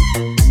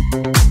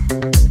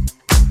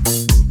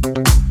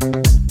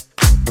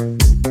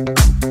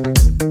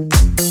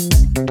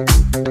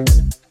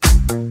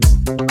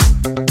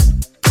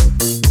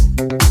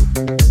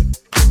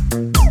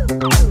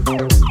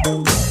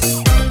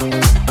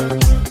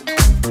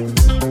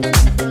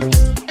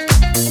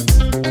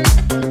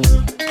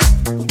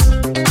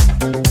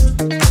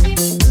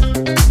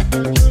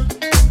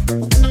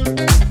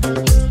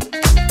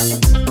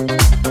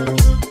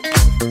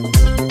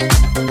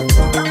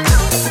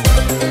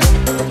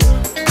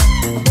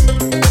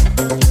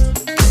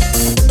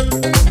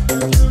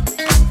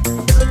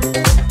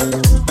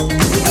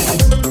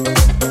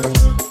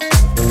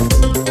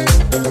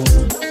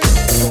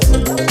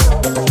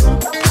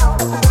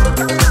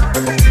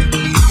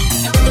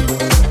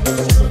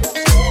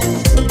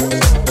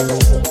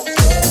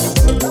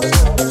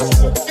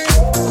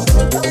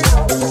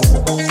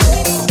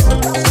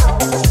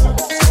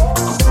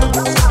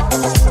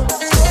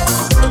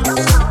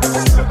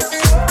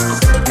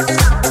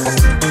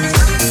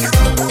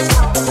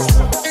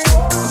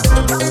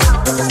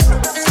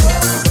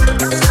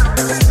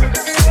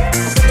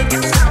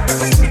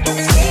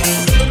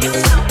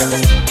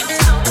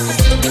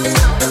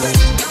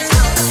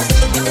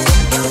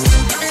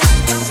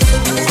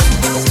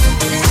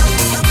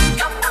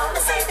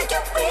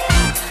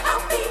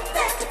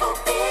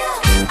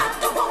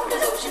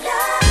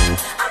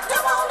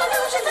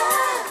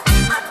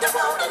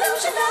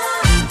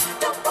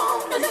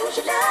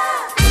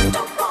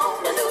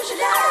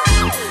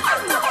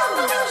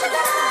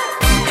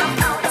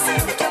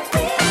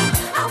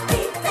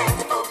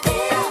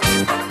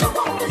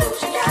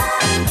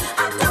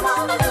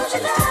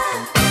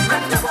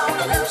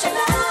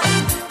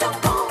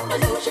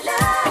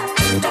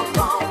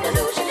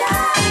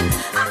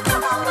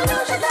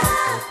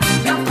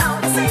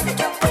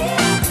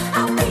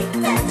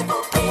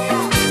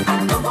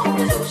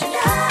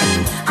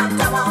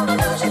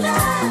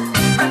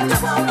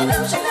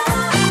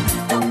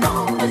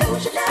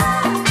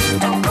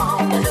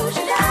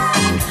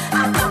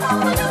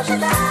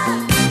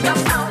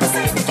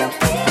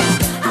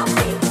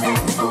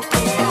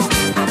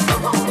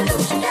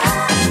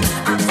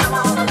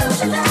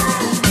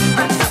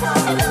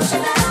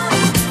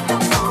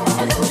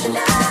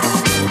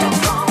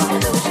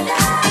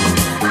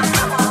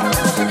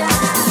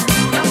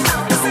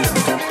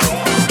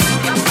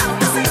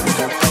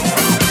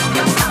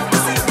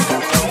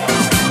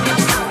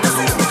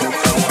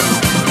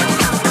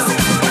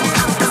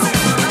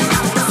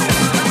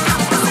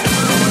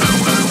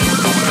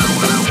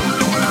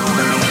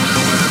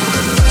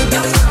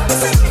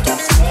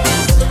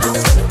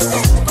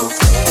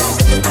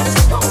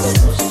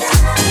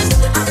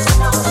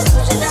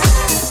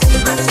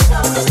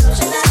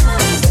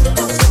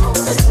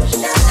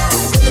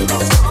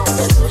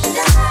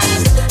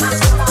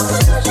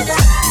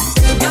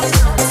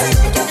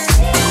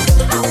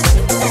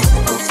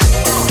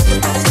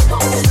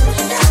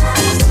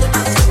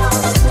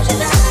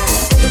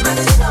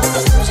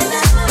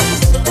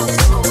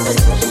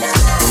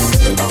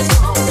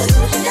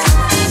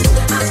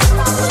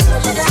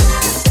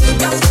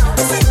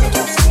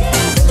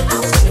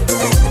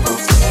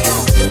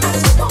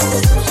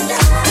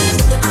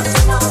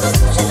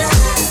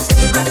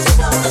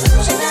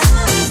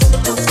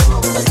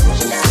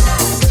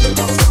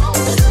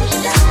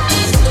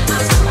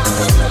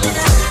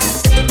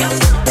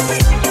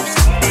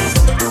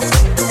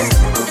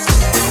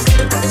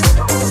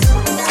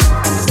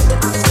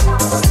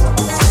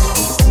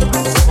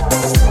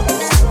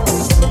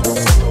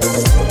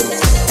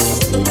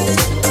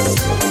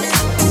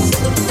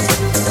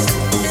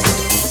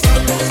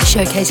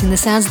 showcasing the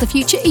sounds of the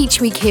future each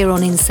week here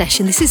on In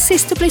Session. This is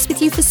Sister Bliss with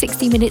you for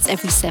 60 minutes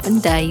every 7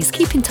 days.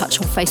 Keep in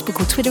touch on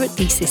Facebook or Twitter at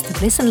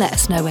 @TheSisterBliss and let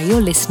us know where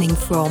you're listening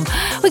from.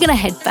 We're going to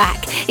head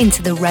back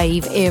into the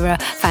rave era.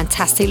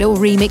 Fantastic little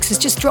remix has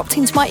just dropped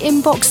into my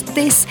inbox.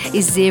 This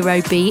is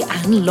Zero B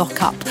and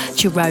Lock Up.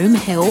 Jerome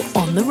Hill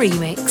on the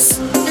remix.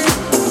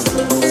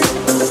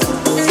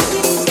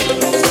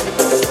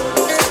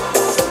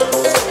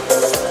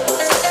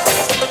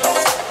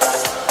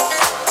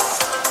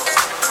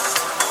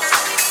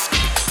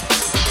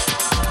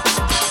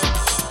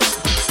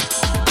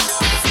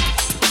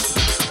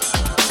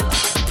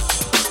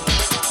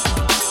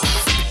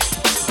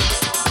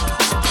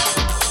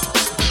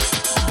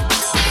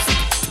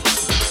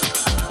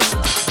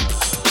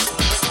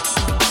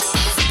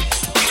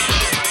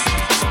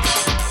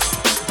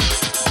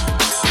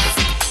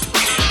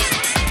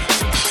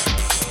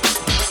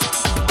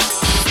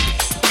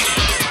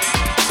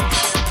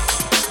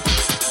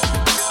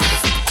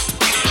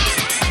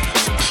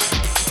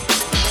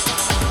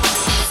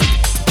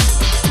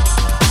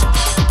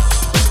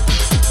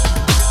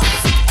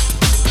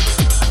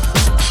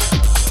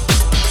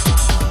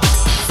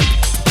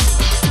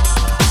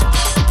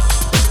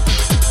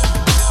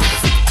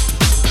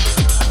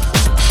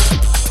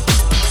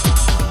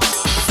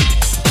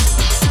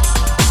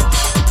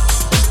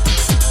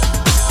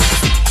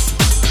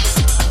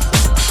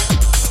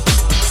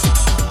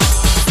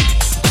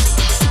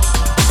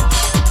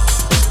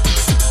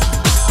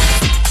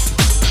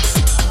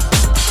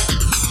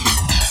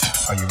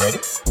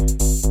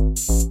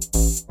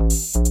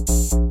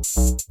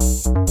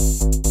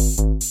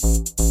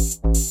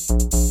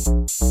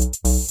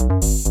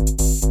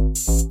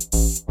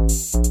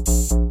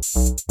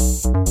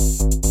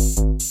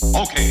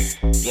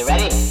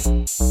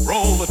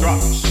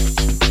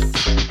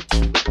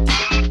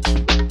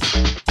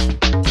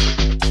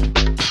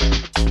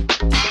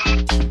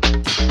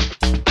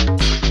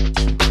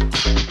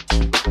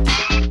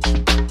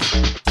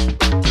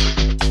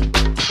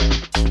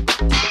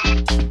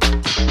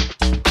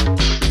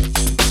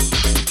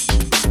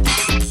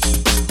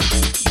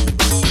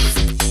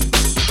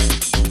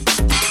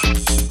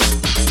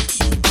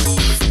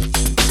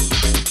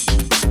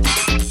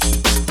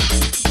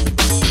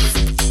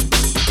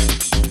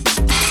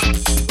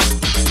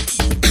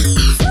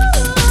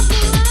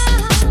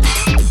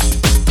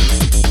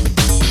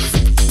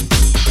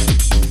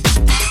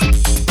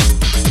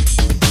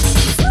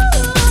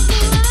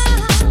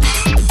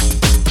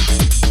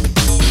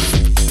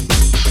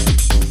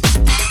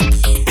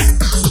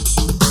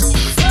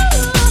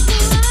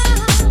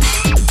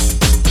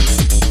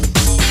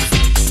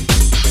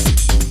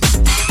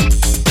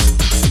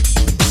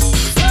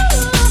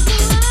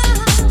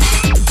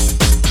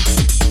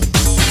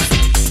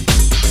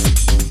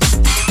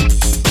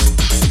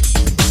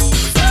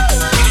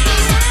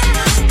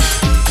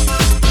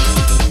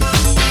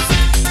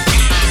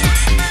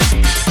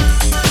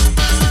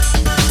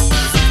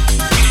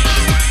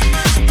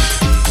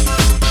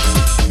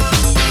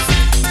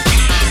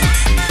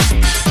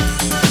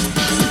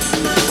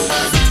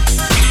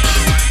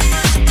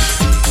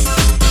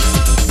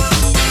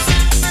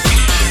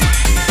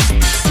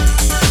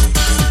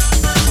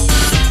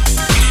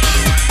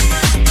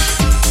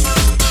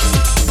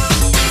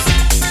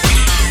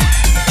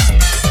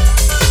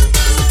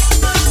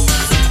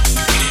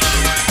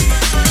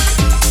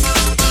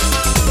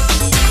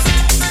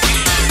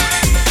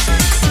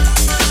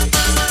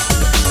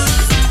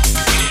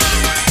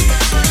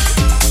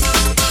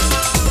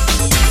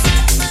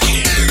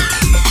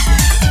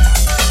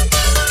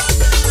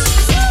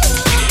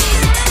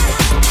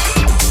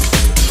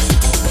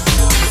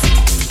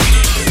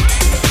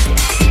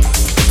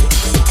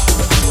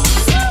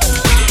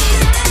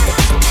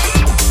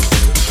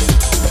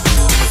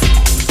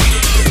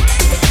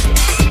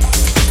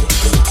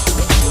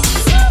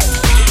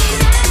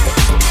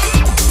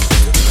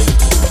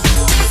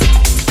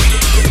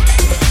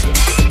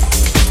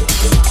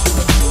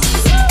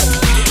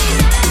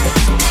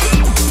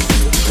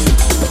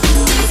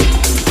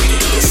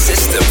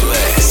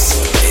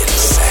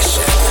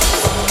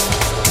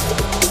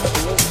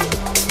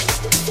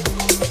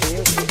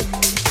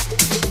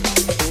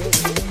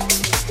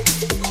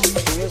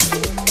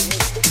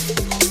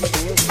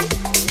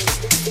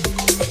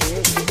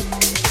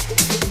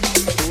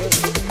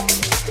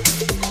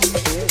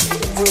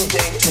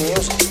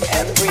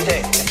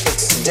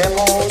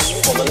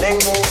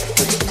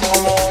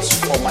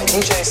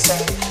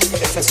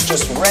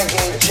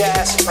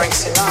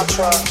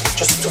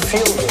 Just to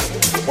feel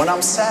good. When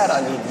I'm sad,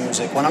 I need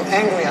music. When I'm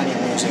angry, I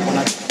need music. When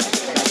I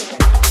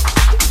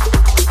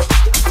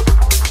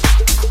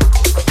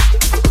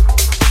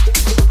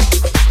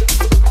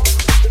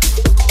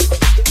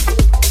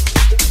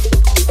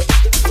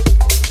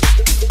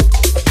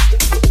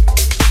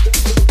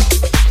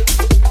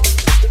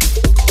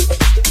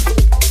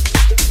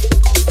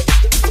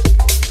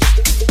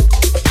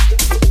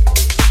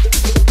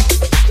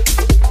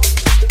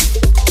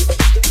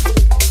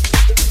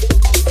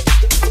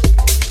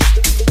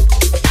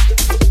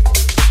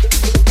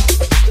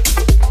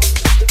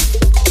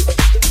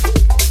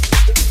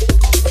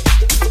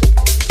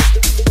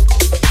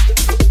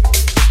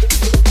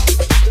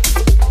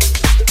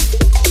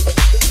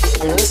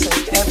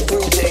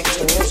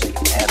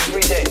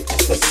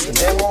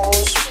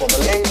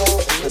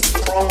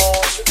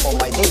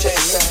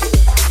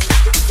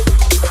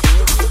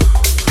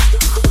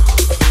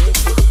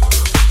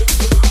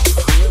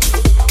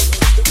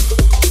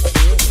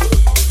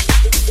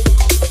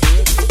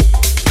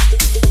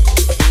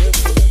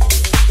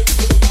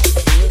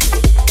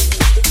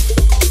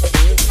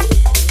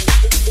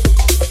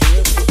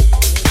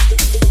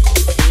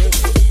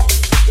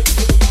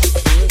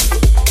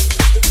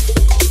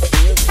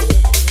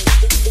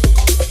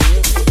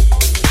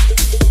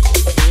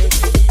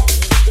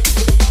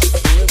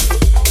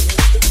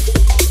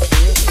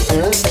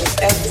I'm listening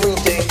every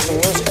day to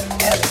music,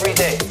 every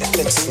day. If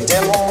it's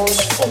demos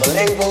for the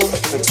label,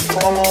 if it's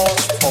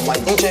promos for my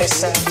DJ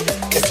set,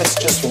 if it's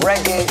just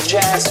reggae,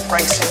 jazz,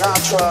 Frank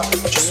Sinatra,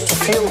 just to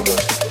feel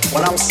good.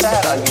 When I'm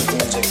sad, I need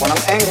music. When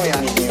I'm angry, I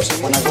need music.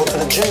 When I go to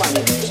the gym, I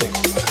need music.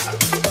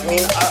 I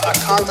mean, I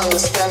can't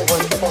understand when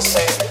people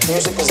say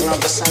music is not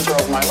the center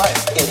of my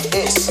life. It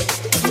is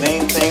the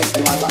main thing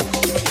in my life.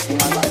 In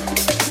my life.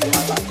 In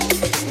my life.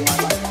 In my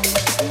life.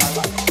 In my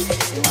life.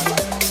 In my life.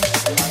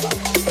 In my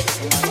life.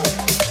 In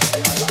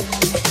my life.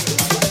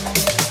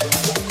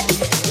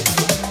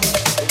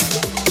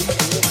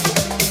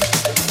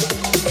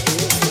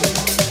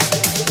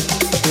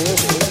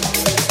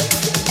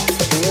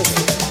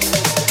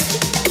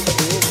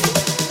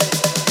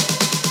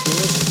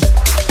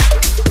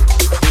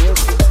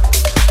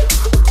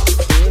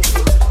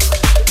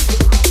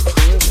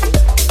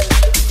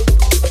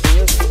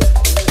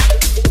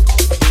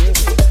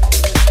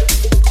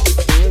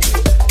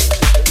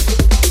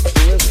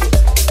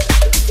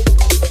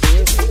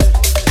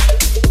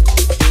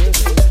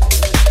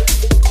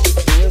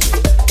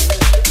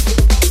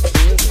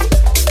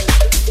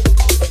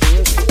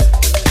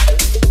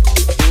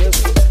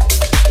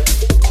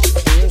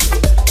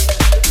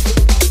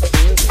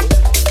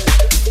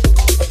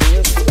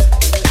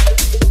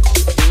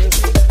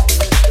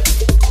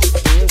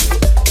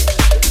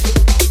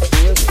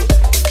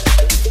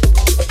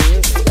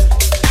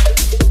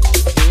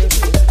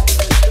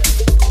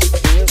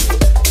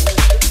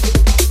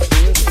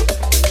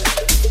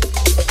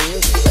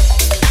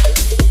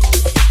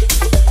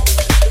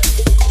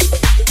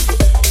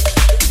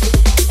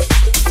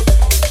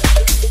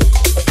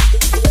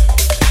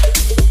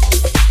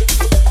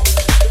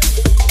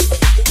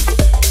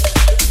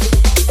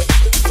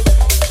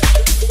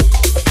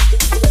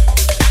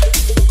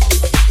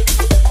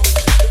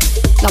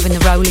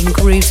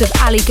 Of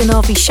Ali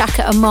Ganavi,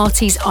 Shaka and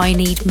Marty's I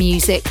Need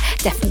Music.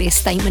 Definitely a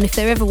statement if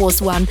there ever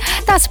was one.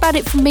 That's about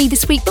it from me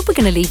this week, but we're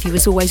going to leave you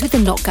as always with the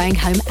Not Going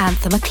Home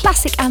anthem, a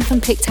classic anthem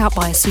picked out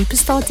by a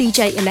superstar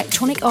DJ,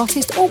 electronic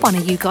artist, or one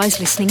of you guys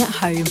listening at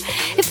home.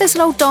 If there's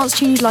an old dance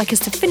tune you'd like us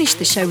to finish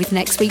the show with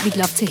next week, we'd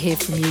love to hear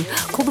from you.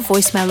 Call the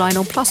voicemail line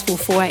on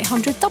 +44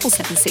 800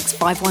 776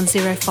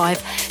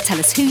 5105. Tell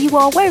us who you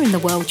are, where in the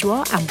world you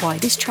are, and why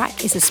this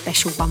track is a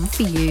special one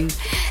for you.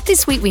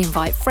 This week we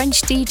invite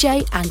French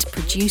DJ and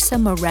producer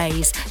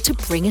Moraes to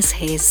bring us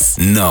his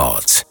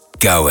Not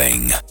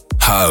Going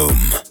Home.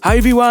 Hi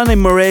everyone,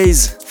 I'm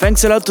Moraes.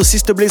 Thanks a lot to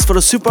Sister Bliss for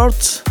the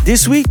support.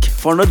 This week,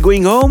 for Not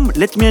Going Home,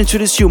 let me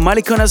introduce you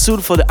Malikon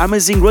Asoul for the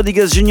amazing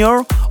Rodriguez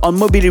Jr. on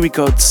Mobili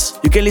Records.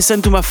 You can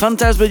listen to my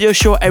fantastic radio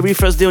show every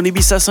Thursday on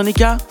Ibiza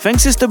Sonica.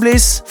 Thanks Sister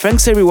Bliss,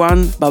 thanks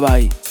everyone, bye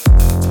bye.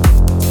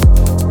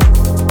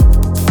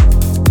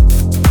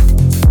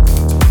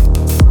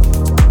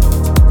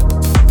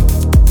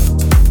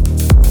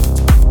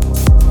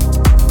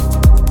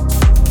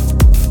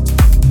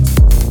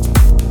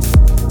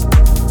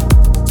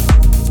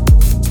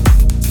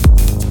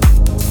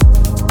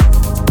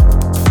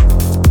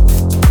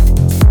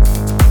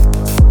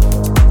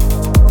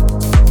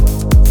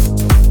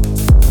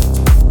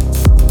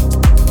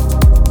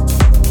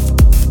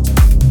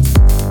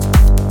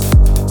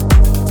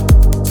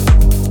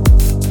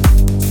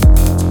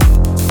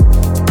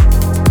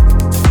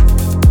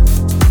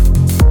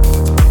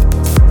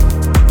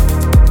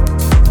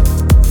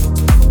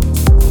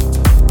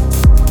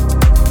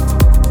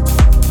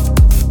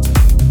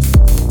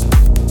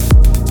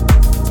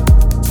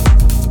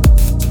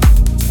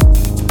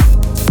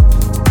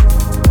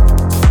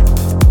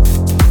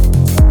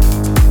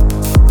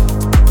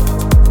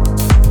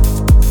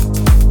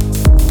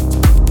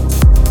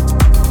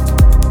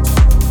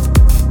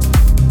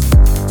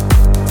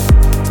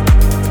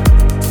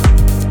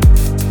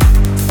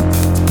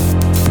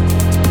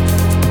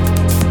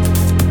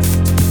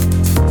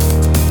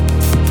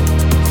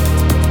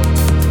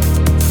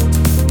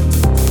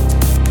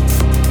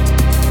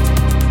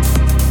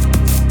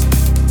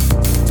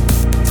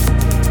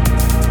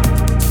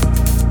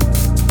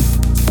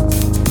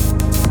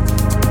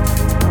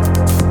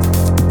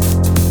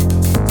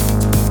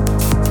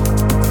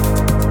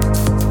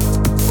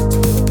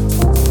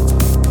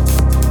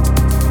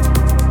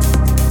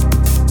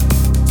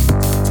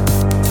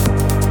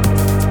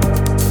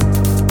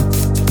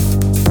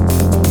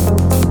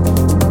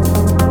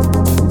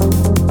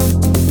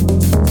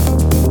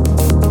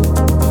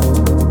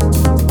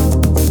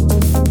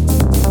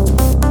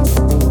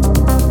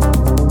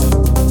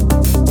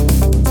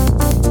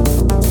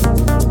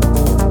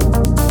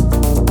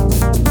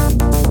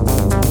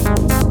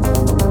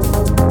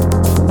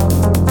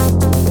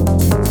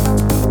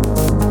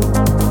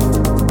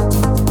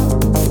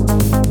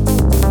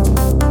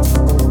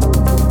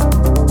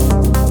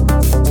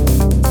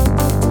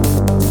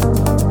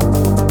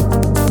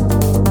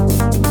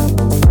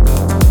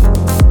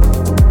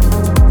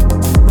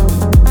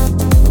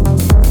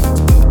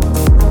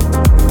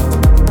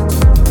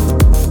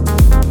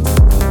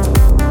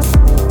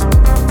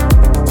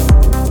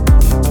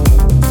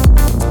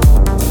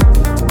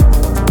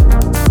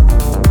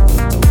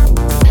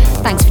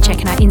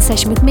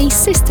 Session with me,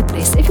 Sister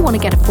Bliss. If you want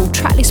to get a full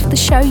track list for the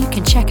show, you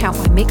can check out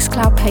my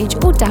Mixcloud page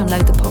or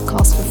download the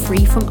podcast for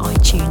free from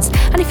iTunes.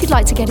 And if you'd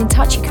like to get in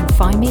touch, you can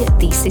find me at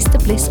The Sister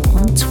Bliss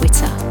on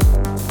Twitter.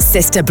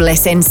 Sister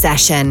Bliss in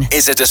Session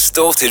is a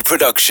Distorted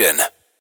production.